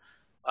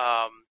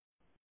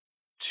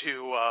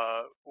to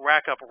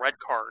rack up red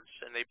cards,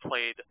 and they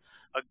played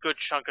a good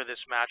chunk of this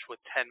match with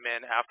 10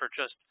 men after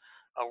just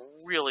a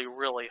really,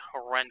 really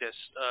horrendous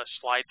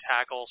slide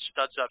tackle,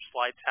 studs up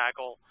slide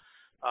tackle.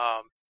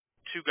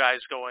 2 guys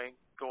going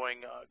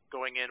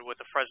in with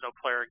the Fresno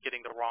player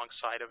getting the wrong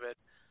side of it.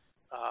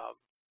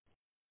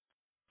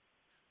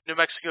 New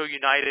Mexico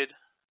United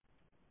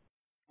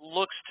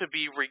looks to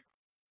be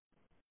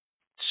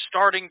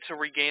starting to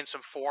regain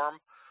some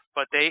form,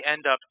 but they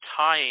end up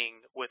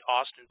tying with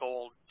Austin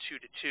Bold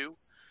 2-2.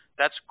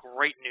 That's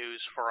great news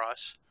for us.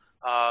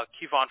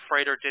 Kevon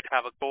Frater did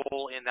have a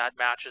goal in that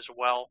match as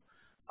well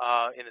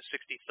in the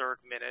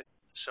 63rd minute,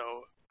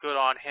 so good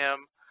on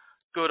him.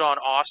 Good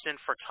on Austin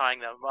for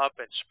tying them up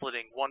and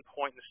splitting 1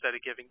 point instead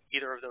of giving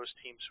either of those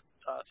teams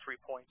 3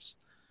 points.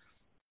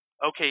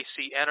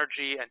 OKC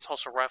Energy and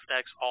Tulsa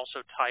Roughnecks also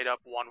tied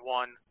up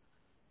 1-1.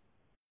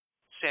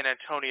 San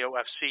Antonio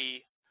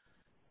FC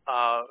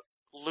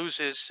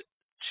loses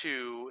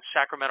to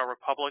Sacramento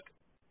Republic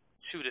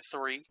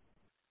 2-3.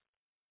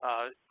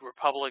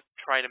 Republic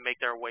trying to make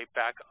their way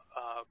back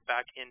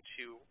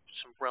into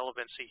some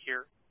relevancy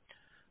here.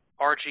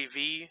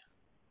 RGV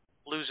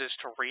loses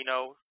to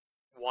Reno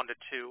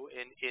 1-2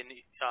 in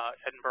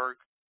Edinburgh,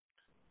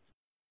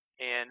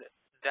 and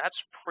that's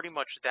pretty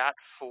much that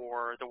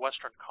for the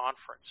Western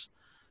Conference.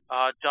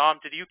 Dom,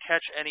 did you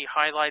catch any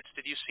highlights?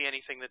 Did you see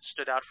anything that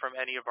stood out from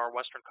any of our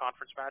Western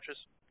Conference matches?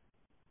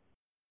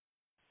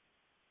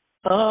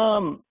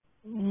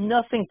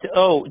 Nothing to.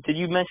 Oh, did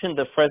you mention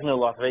the Fresno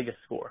Las Vegas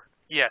score?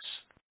 Yes.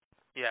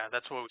 Yeah,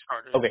 that's what we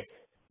started. Okay.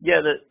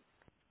 Yeah,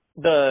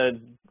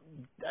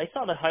 I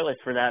saw the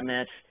highlights for that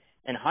match,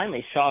 and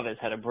Jaime Chavez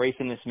had a brace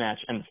in this match,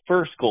 and the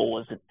first goal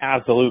was an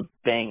absolute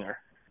banger.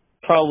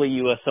 Probably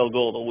USL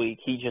goal of the week.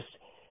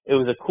 It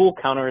was a cool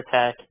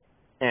counterattack,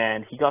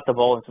 and he got the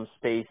ball in some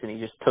space, and he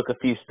just took a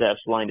few steps,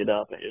 lined it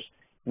up, and just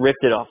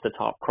ripped it off the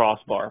top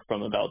crossbar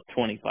from about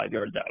 25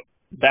 yards out.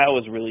 That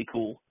was really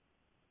cool.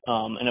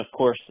 And, of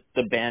course,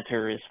 the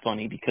banter is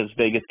funny because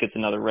Vegas gets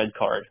another red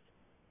card.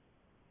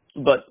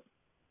 But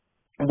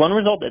one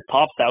result that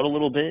pops out a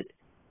little bit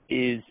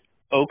is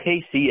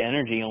OKC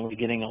Energy only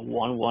getting a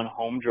 1-1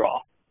 home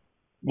draw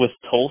with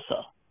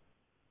Tulsa.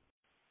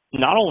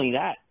 Not only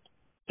that,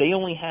 they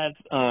only have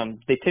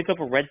they pick up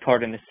a red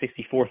card in the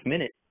 64th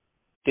minute.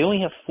 They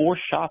only have 4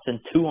 shots and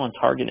 2 on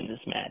target in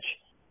this match.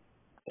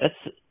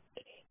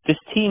 This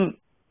team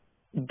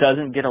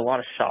doesn't get a lot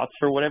of shots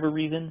for whatever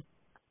reason,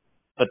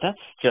 but that's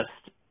just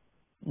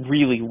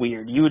really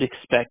weird. You would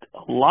expect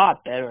a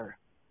lot better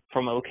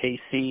from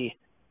OKC,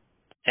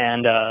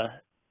 and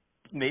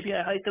maybe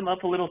I hyped them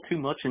up a little too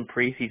much in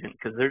preseason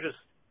because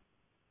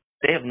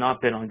they have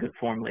not been on good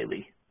form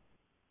lately.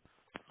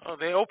 Oh,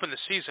 they opened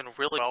the season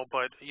really well,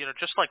 but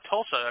just like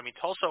Tulsa. I mean,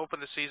 Tulsa opened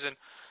the season,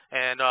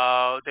 and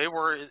they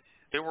were in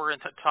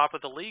the top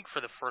of the league for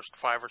the first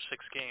 5 or 6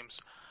 games,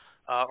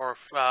 or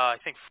I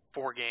think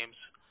 4 games,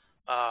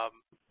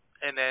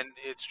 and then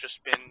it's just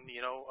been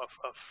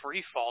a free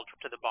fall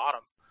to the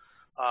bottom.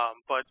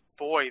 But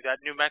boy,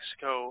 that New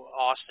Mexico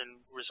Austin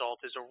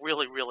result is a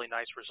really, really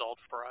nice result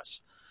for us.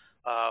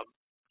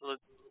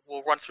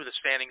 We'll run through the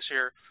standings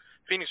here.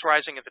 Phoenix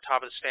Rising at the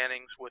top of the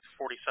standings with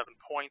 47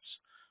 points.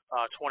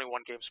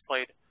 21 games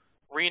played.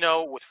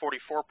 Reno with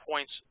 44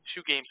 points,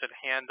 2 games at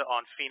hand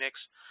on Phoenix.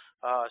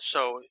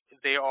 So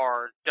they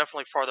are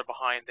definitely farther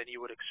behind than you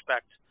would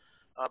expect,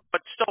 but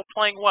still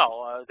playing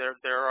well. They're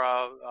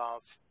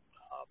 4-1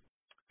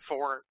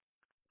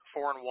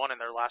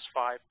 in their last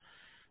 5.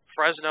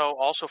 Fresno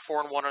also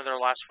 4-1 in their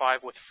last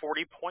 5 with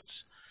 40 points.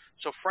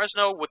 So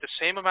Fresno, with the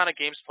same amount of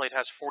games played,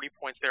 has 40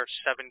 points. They're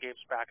 7 games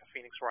back of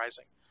Phoenix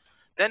Rising.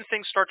 Then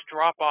things start to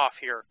drop off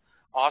here.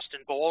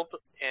 Austin Bold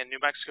and New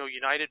Mexico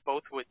United,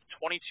 both with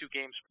 22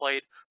 games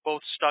played,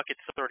 both stuck at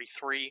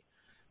 33.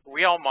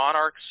 Real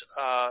Monarchs,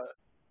 I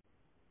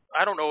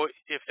don't know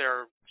if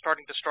they're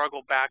starting to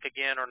struggle back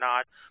again or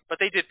not,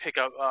 but they did pick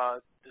up.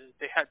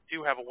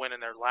 Do have a win in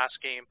their last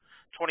game.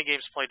 20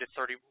 games played at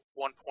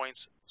 31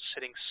 points,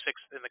 sitting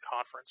 6th in the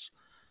conference.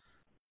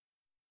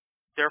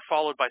 They're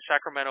followed by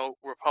Sacramento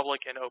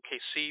Republic and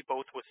OKC,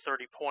 both with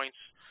 30 points.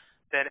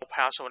 Then El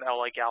Paso and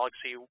LA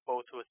Galaxy,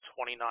 both with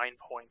 29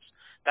 points.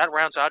 That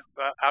rounds out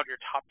your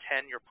top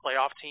 10, your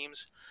playoff teams.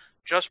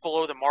 Just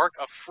below the mark,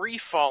 a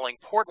free-falling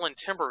Portland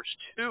Timbers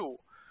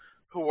 2,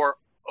 who are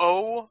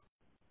 0-4-1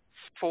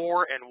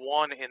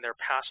 in their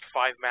past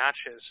 5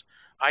 matches.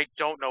 I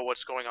don't know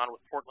what's going on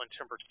with Portland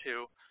Timbers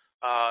 2.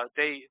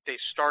 They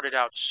started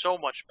out so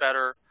much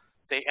better.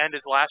 They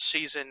ended last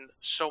season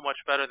so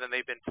much better than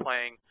they've been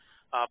playing.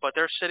 But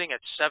they're sitting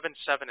at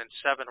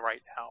 7-7-7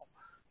 right now.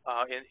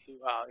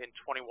 In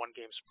 21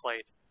 games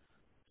played.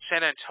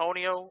 San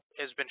Antonio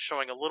has been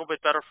showing a little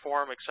bit better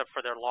form, except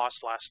for their loss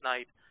last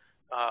night.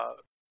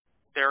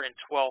 They're in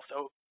 12th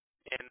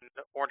in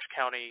Orange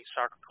County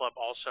Soccer Club,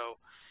 also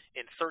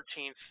in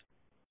 13th.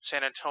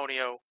 San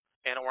Antonio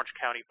and Orange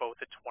County both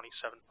at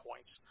 27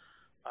 points.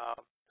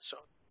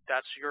 So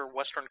that's your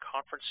Western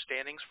Conference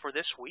standings for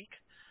this week.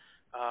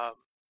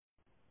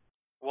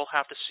 We'll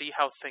have to see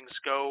how things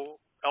go.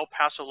 El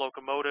Paso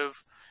Locomotive,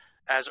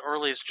 as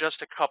early as just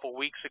a couple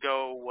weeks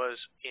ago, was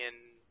in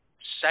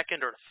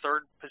 2nd or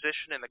 3rd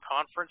position in the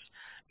conference.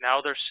 Now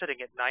they're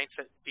sitting at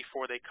 9th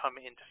before they come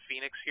into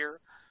Phoenix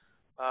here.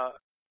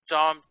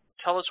 Dom,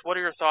 tell us, what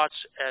are your thoughts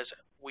as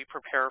we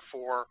prepare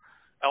for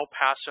El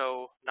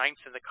Paso,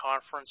 9th in the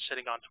conference,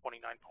 sitting on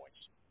 29 points?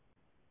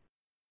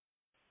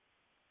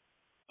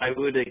 I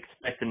would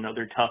expect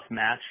another tough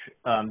match.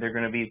 They're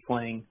going to be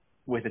playing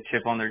with a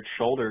chip on their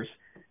shoulders,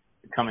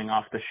 coming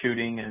off the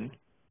shooting and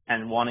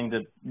wanting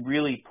to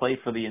really play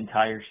for the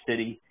entire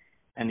city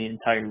and the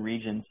entire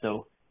region.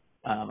 So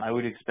I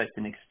would expect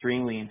an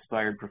extremely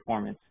inspired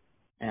performance,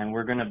 and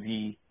we're going to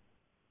be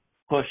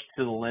pushed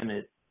to the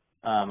limit.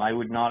 I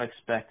would not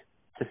expect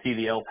to see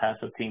the El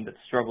Paso team that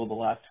struggled the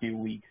last few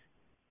weeks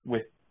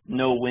with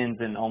no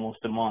wins in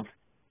almost a month.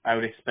 I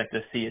would expect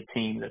to see a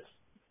team that's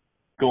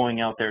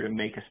going out there to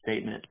make a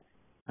statement.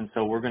 And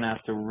so we're going to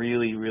have to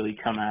really, really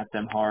come at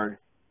them hard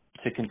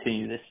to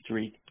continue this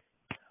streak.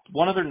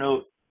 One other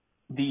note,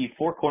 the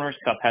Four Corners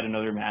Cup had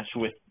another match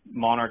with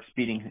Monarchs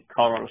beating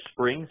Colorado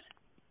Springs.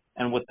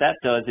 And what that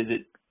does is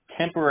it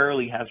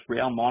temporarily has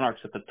Real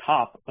Monarchs at the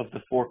top of the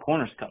Four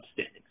Corners Cup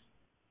standings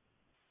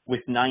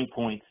with 9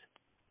 points.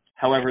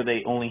 However,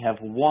 they only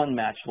have 1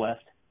 match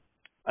left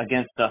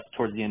against us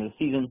towards the end of the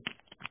season.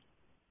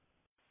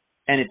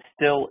 And it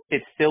still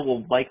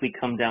will likely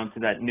come down to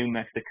that New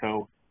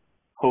Mexico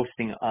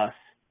hosting us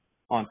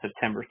on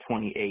September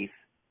 28th.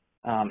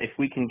 If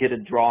we can get a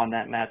draw on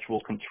that match,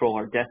 we'll control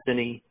our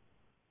destiny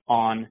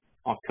on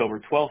October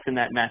 12th in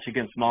that match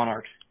against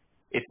Monarchs.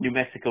 If New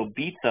Mexico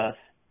beats us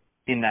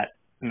in that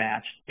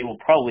match, it will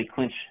probably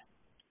clinch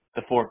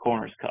the Four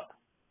Corners Cup.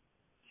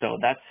 So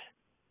that's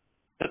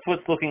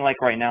what's looking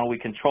like right now. We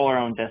control our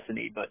own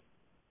destiny, but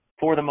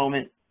for the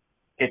moment,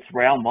 it's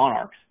Real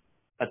Monarchs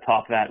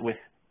atop that with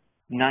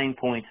 9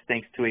 points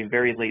thanks to a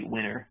very late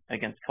winner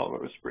against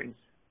Colorado Springs.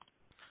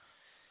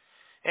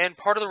 And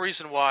part of the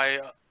reason why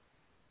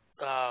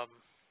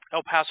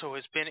El Paso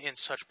has been in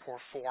such poor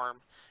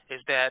form is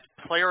that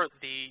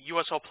the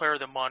USL Player of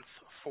the Month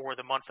for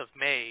the month of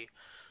May,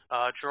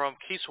 Jerome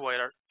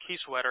Kieswetter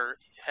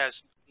has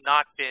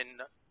not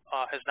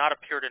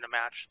appeared in a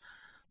match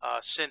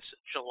since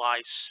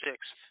July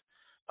 6th.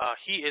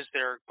 He is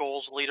their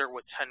goals leader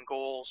with 10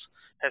 goals.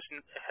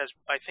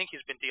 I think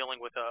he's been dealing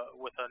with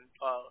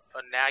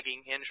a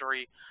nagging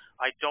injury.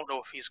 I don't know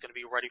if he's going to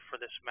be ready for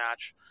this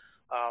match.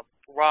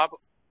 Rob,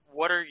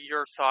 what are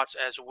your thoughts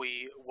as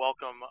we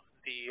welcome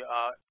the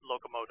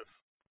Locomotive?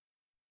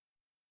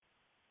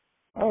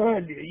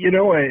 I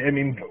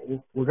mean,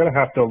 we're going to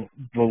have to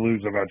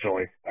lose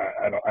eventually.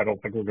 I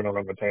don't think we're going to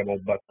run the table,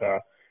 but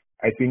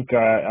I think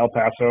El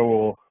Paso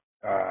will,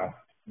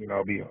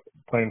 be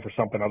playing for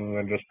something other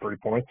than just 3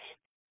 points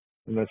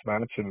in this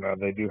match, and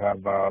they do have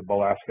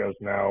Velasquez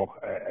now.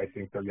 I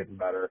think they're getting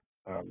better.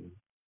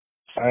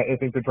 I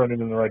think they're trending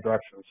in the right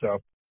direction. So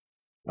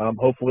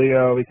hopefully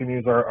we can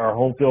use our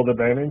home field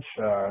advantage.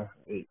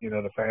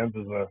 The fans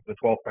is the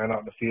 12th man out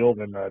in the field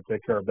and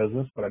take care of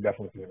business, but I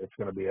definitely think it's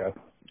going to be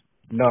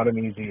not an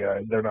easy.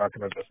 They're not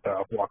going to just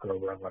walk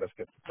over and let us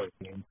get to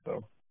 13.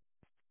 So,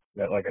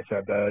 like I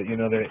said,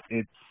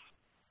 it's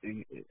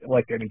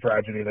like any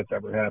tragedy that's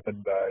ever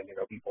happened.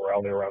 People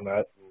rally around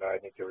that, and I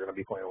think they're going to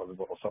be playing with a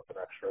little something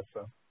extra.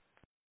 So.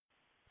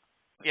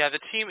 Yeah, the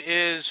team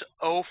is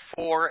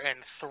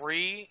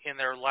 0-4-3 in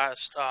their last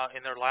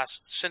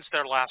since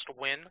their last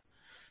win,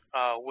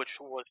 which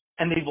was.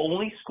 And they've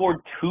only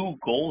scored 2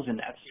 goals in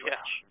that stretch.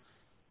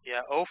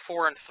 Yeah,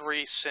 0-4-3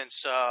 since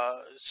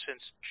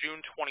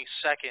June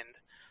 22nd.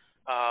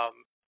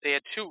 They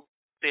had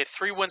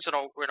 3 wins in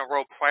a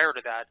row prior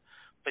to that,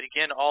 but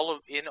again, all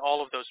of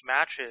those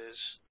matches,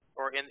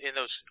 or in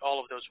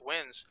all of those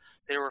wins,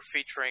 they were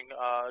featuring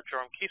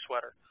Jerome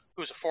Kieswetter,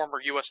 who's a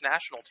former U.S.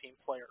 national team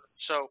player.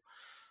 So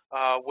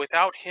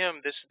without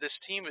him, this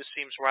team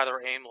seems rather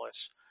aimless.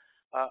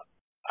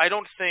 I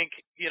don't think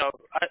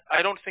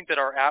I don't think that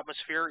our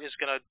atmosphere is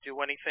going to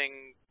do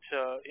anything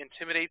to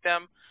intimidate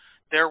them.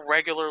 They're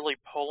regularly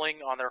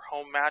pulling on their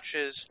home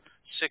matches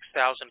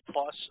 6,000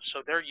 plus,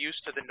 so they're used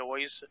to the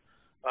noise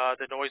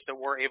that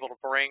we're able to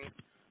bring.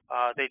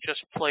 They just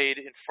played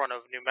in front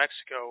of New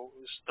Mexico, it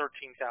was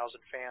 13,000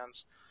 fans,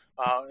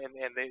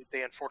 and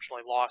they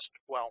unfortunately lost.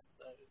 Well,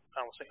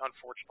 I won't say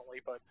unfortunately,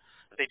 but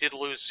they did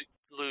lose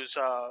 3-0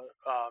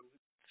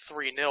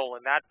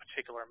 in that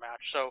particular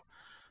match. So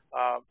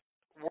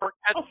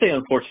I'll say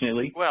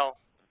unfortunately. Well,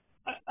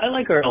 I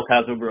like our El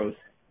Paso Bros.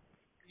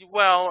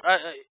 Well,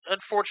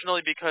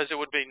 unfortunately, because it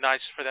would be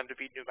nice for them to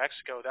beat New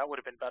Mexico. That would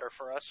have been better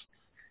for us.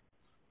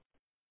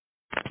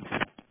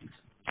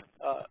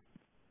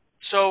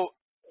 So,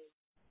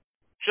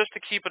 just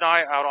to keep an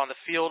eye out on the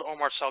field,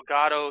 Omar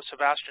Salgado,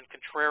 Sebastian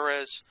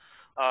Contreras,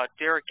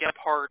 Derek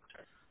Gebhardt,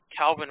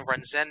 Calvin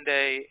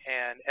Renzende,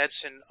 and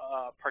Edson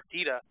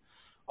Partida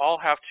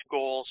all have 2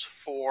 goals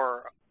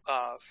for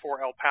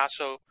El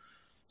Paso.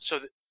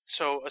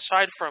 So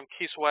aside from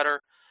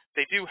Kieswetter,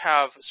 they do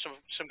have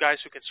some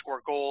guys who can score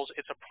goals.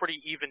 It's a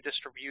pretty even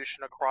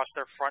distribution across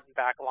their front and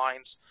back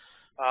lines.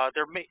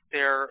 Their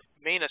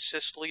main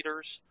assist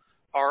leaders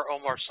are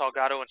Omar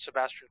Salgado and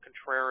Sebastian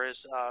Contreras.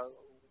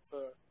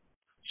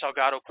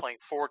 Salgado playing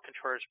forward,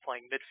 Contreras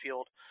playing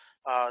midfield.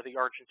 The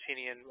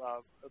Argentinian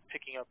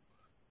picking up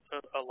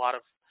a lot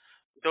of.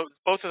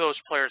 Both of those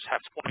players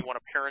have 21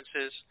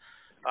 appearances.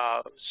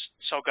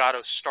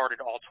 Salgado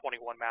started all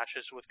 21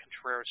 matches, with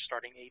Contreras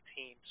starting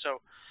 18. So.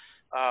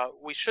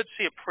 We should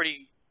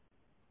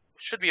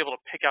be able to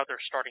pick out their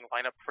starting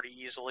lineup pretty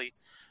easily.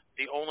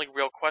 The only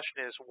real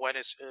question is, when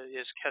is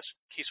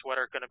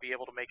Kieswetter going to be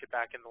able to make it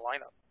back in the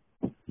lineup?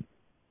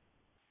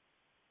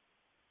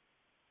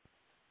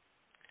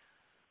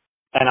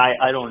 And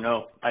I don't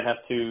know. I'd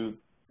have to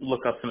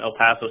look up some El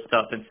Paso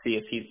stuff and see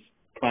if he's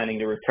planning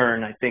to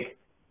return. I think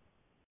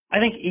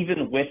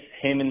even with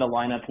him in the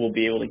lineup, we'll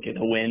be able to get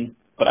a win,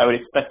 but I would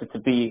expect it to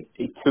be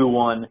a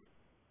 2-1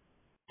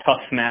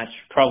 tough match.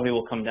 Probably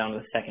will come down to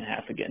the second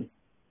half again.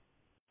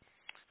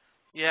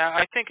 Yeah,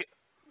 I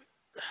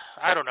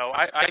don't know.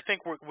 I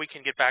think we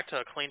can get back to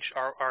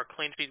our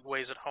clean sheet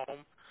ways at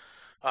home.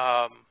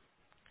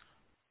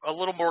 A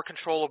little more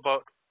control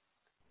about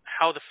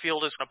how the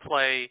field is going to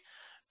play,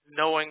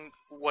 knowing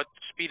what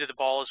speed of the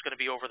ball is going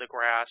to be over the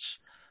grass.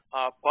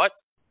 But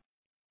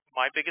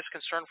my biggest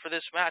concern for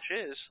this match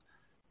is,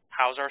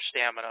 how's our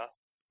stamina?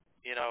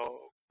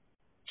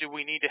 Do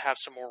we need to have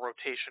some more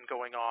rotation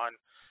going on,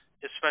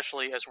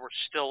 especially as we're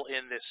still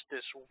in this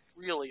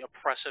really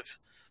oppressive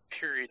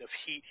period of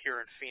heat here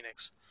in Phoenix?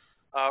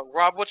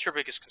 Rob, what's your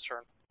biggest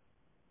concern?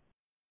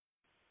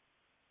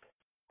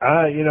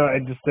 I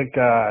just think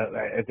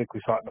I think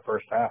we saw it in the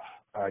first half,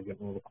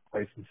 getting a little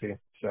complacency.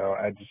 So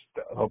I just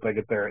hope they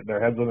get their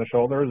heads on the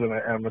shoulders, and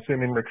I'm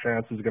assuming Rick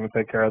Schantz is going to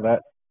take care of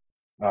that.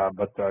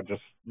 But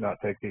just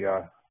not take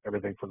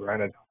everything for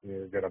granted.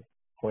 You're going to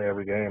play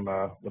every game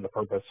with a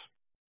purpose.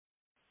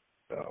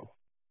 So.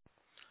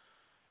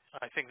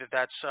 I think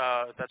that's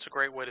a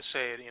great way to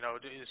say it.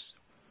 Is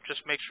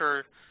just make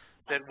sure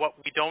that what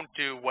we don't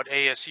do what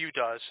ASU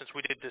does, since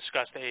we did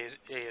discuss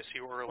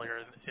ASU earlier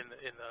in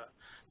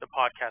the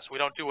podcast. We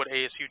don't do what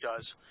ASU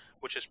does,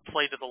 which is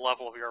play to the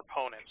level of your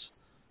opponents.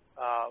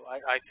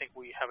 I think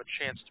we have a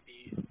chance to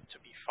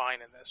be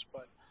fine in this,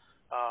 but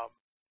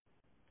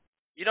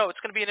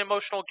it's going to be an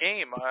emotional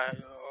game.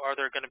 Are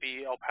there going to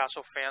be El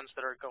Paso fans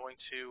that are going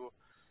to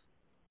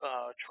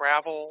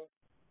travel?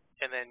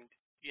 And then,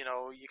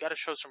 you got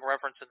to show some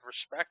reverence and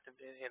respect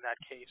in that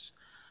case.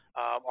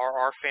 Are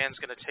our fans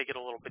going to take it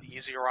a little bit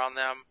easier on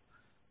them?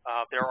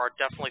 There are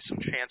definitely some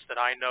chants that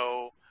I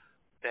know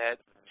that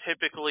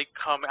typically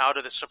come out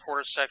of the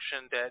supporter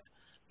section that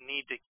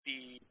need to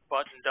be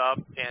buttoned up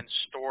and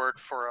stored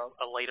for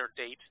a later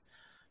date.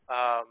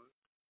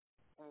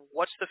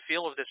 What's the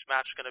feel of this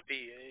match going to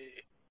be?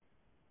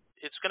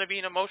 It's going to be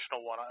an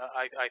emotional one,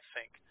 I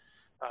think.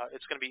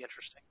 It's going to be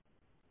interesting.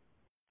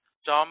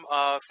 Dom,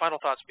 final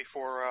thoughts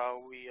before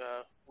we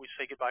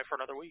say goodbye for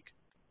another week.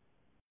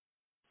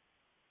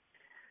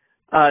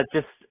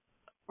 Just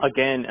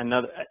again,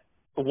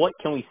 what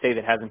can we say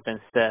that hasn't been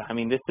said? I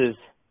mean, this is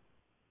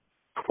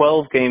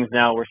 12 games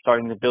now. We're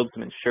starting to build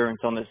some insurance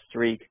on this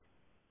streak.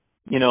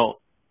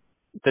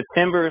 The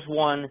Timbers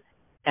one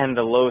and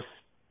the Los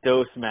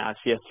Dos match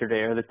yesterday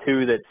are the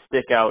two that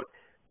stick out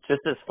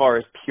just as far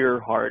as pure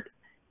heart,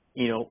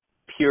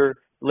 pure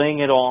laying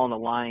it all on the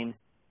line,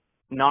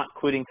 not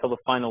quitting till the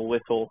final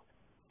whistle,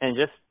 and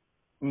just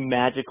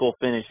magical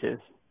finishes.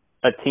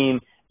 A team,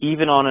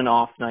 even on an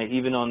off night,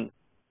 even on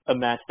a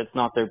match that's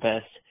not their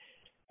best,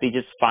 they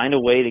just find a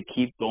way to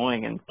keep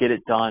going and get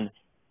it done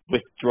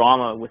with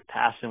drama, with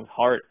passion, with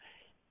heart.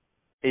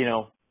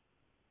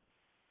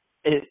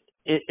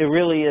 It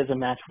really is a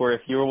match where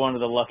if you're one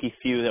of the lucky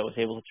few that was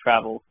able to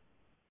travel,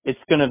 it's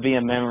going to be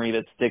a memory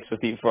that sticks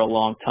with you for a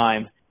long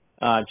time.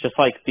 Just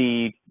like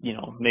maybe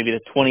the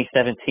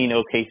 2017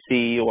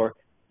 OKC or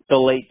the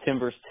late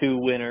Timbers 2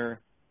 winner,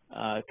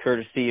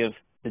 courtesy of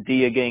the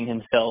Dia Gang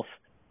himself.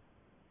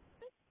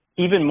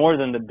 Even more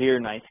than the beer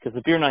nights, because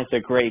the beer nights are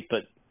great,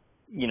 but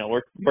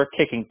we're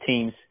kicking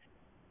teams.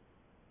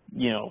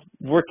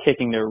 We're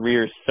kicking their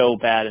rears so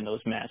bad in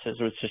those matches.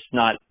 It's just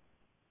not.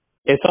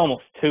 It's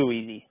almost too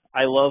easy.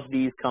 I love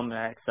these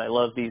comebacks. I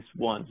love these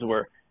ones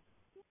where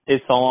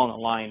it's all on the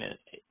line.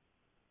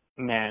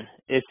 Man,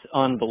 it's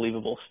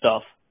unbelievable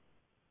stuff.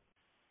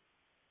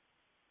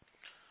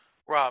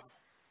 Rob.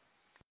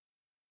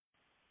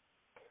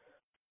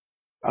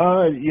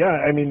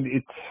 Yeah, I mean,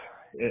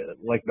 it's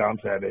like Dom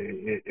said,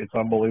 it's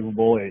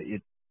unbelievable.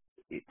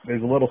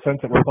 There's a little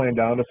sense that we're playing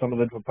down to some of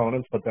the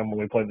opponents, but then when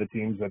we play the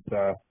teams at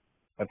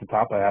the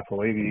top of half the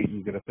league,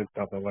 you get a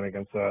 6-0 win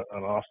against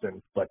an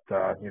Austin. But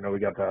we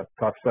got a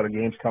tough set of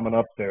games coming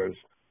up. There's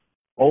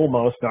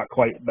almost, not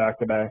quite,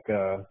 back-to-back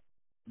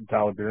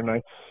Tyler Beer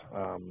nights.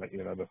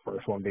 The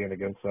first one being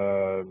against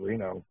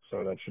Reno,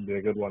 so that should be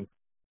a good one.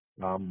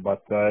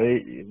 But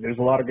there's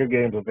a lot of good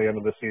games at the end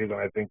of the season.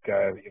 I think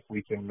if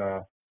we can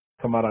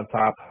come out on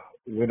top,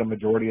 win a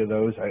majority of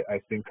those,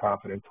 I think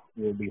confidence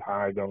will be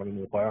high going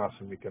into the playoffs,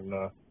 and we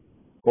can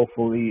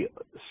hopefully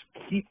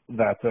keep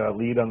that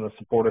lead on the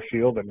Supporter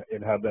Shield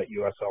and have that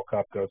USL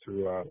Cup go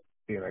through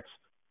Phoenix.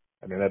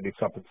 I mean, that'd be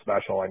something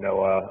special. I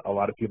know a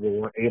lot of people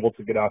weren't able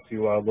to get out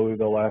to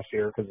Louisville last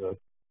year because of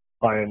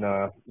buying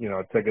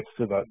tickets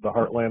to the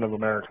heartland of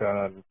America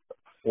on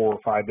 4 or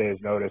 5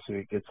 days notice.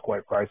 It gets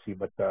quite pricey,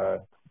 but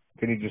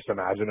can you just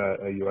imagine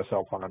a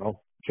USL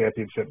final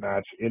championship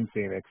match in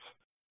Phoenix,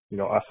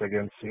 us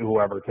against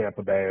whoever,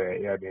 Tampa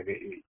Bay? I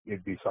mean,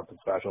 it'd be something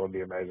special. It'd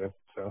be amazing.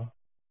 So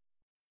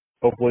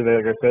hopefully,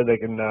 like I said, they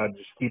can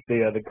just keep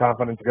the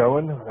confidence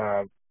going,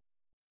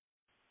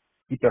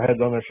 keep their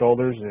heads on their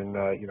shoulders, and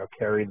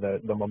carry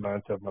the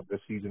momentum of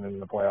this season in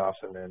the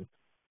playoffs,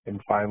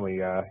 and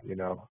finally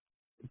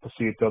to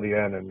see it till the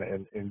end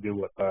and do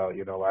what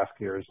last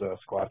year's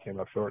squad came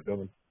up short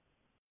doing.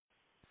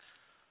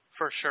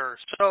 For sure.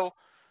 So,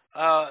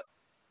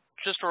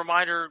 just a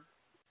reminder,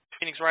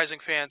 Phoenix Rising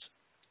fans,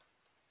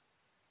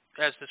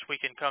 as this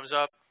weekend comes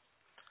up,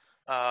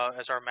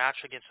 as our match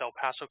against El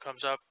Paso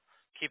comes up,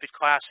 keep it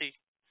classy.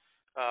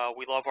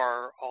 We love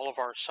all of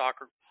our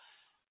soccer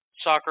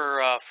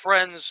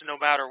friends, no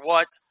matter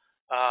what.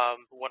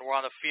 When we're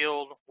on the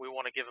field, we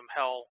want to give them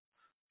hell,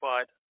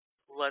 but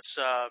let's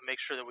make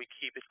sure that we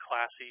keep it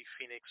classy,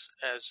 Phoenix,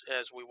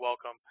 as we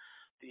welcome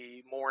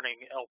the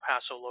morning El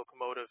Paso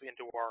Locomotive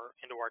into our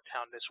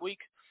town this week,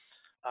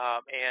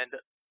 and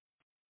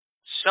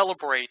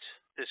celebrate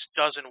this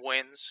dozen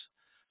wins.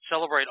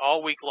 Celebrate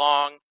all week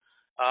long.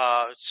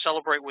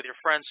 Celebrate with your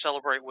friends.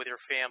 Celebrate with your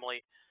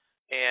family,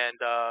 and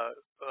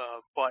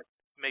but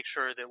make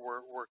sure that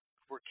we're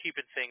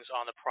keeping things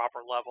on the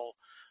proper level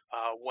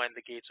when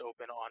the gates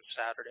open on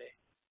Saturday.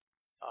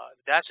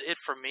 That's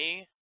it for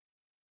me.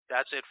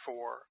 That's it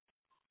for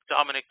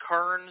Dominic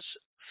Kearns,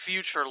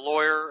 future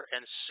lawyer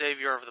and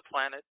savior of the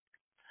planet.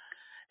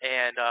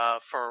 And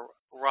for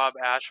Rob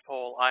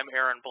Ashpole, I'm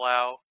Aaron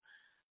Blau.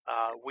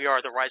 We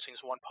are the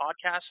Risings One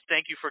podcast.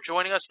 Thank you for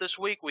joining us this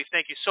week. We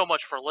thank you so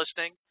much for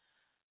listening,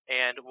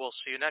 and we'll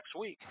see you next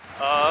week.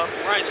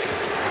 Rising.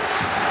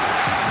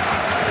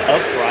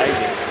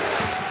 Uprising.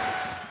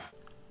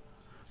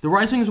 The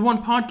Risings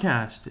One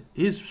podcast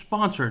is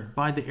sponsored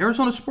by the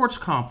Arizona Sports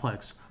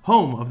Complex,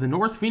 home of the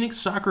North Phoenix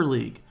Soccer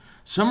League,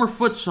 Summer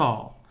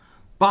Futsal,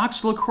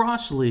 Box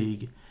Lacrosse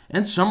League,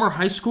 and Summer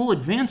High School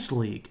Advanced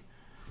League.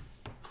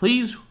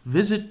 please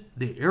visit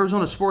the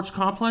Arizona Sports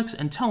Complex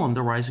and tell them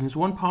the Rising as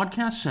One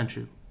podcast sent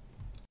you.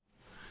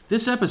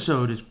 This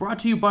episode is brought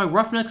to you by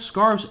Roughneck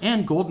Scarves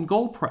and Golden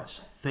Gold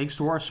Press. Thanks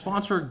to our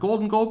sponsor,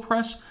 Golden Gold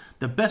Press,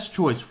 the best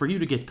choice for you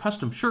to get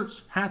custom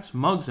shirts, hats,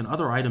 mugs, and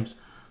other items,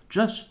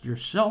 just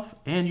yourself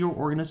and your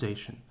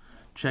organization.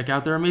 Check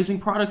out their amazing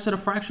products at a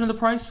fraction of the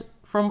price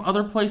from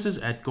other places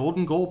at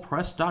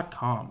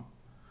goldengoldpress.com.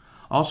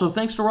 Also,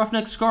 thanks to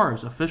Roughneck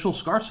Scarves, official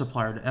scarf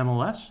supplier to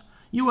MLS,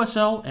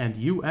 USL, and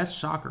US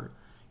Soccer.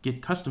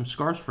 Get custom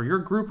scarves for your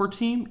group or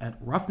team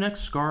at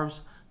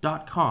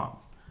roughneckscarves.com.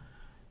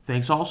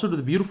 Thanks also to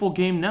the Beautiful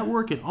Game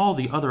Network and all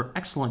the other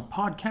excellent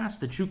podcasts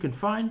that you can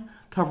find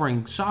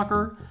covering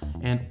soccer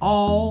and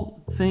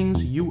all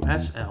things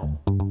USL.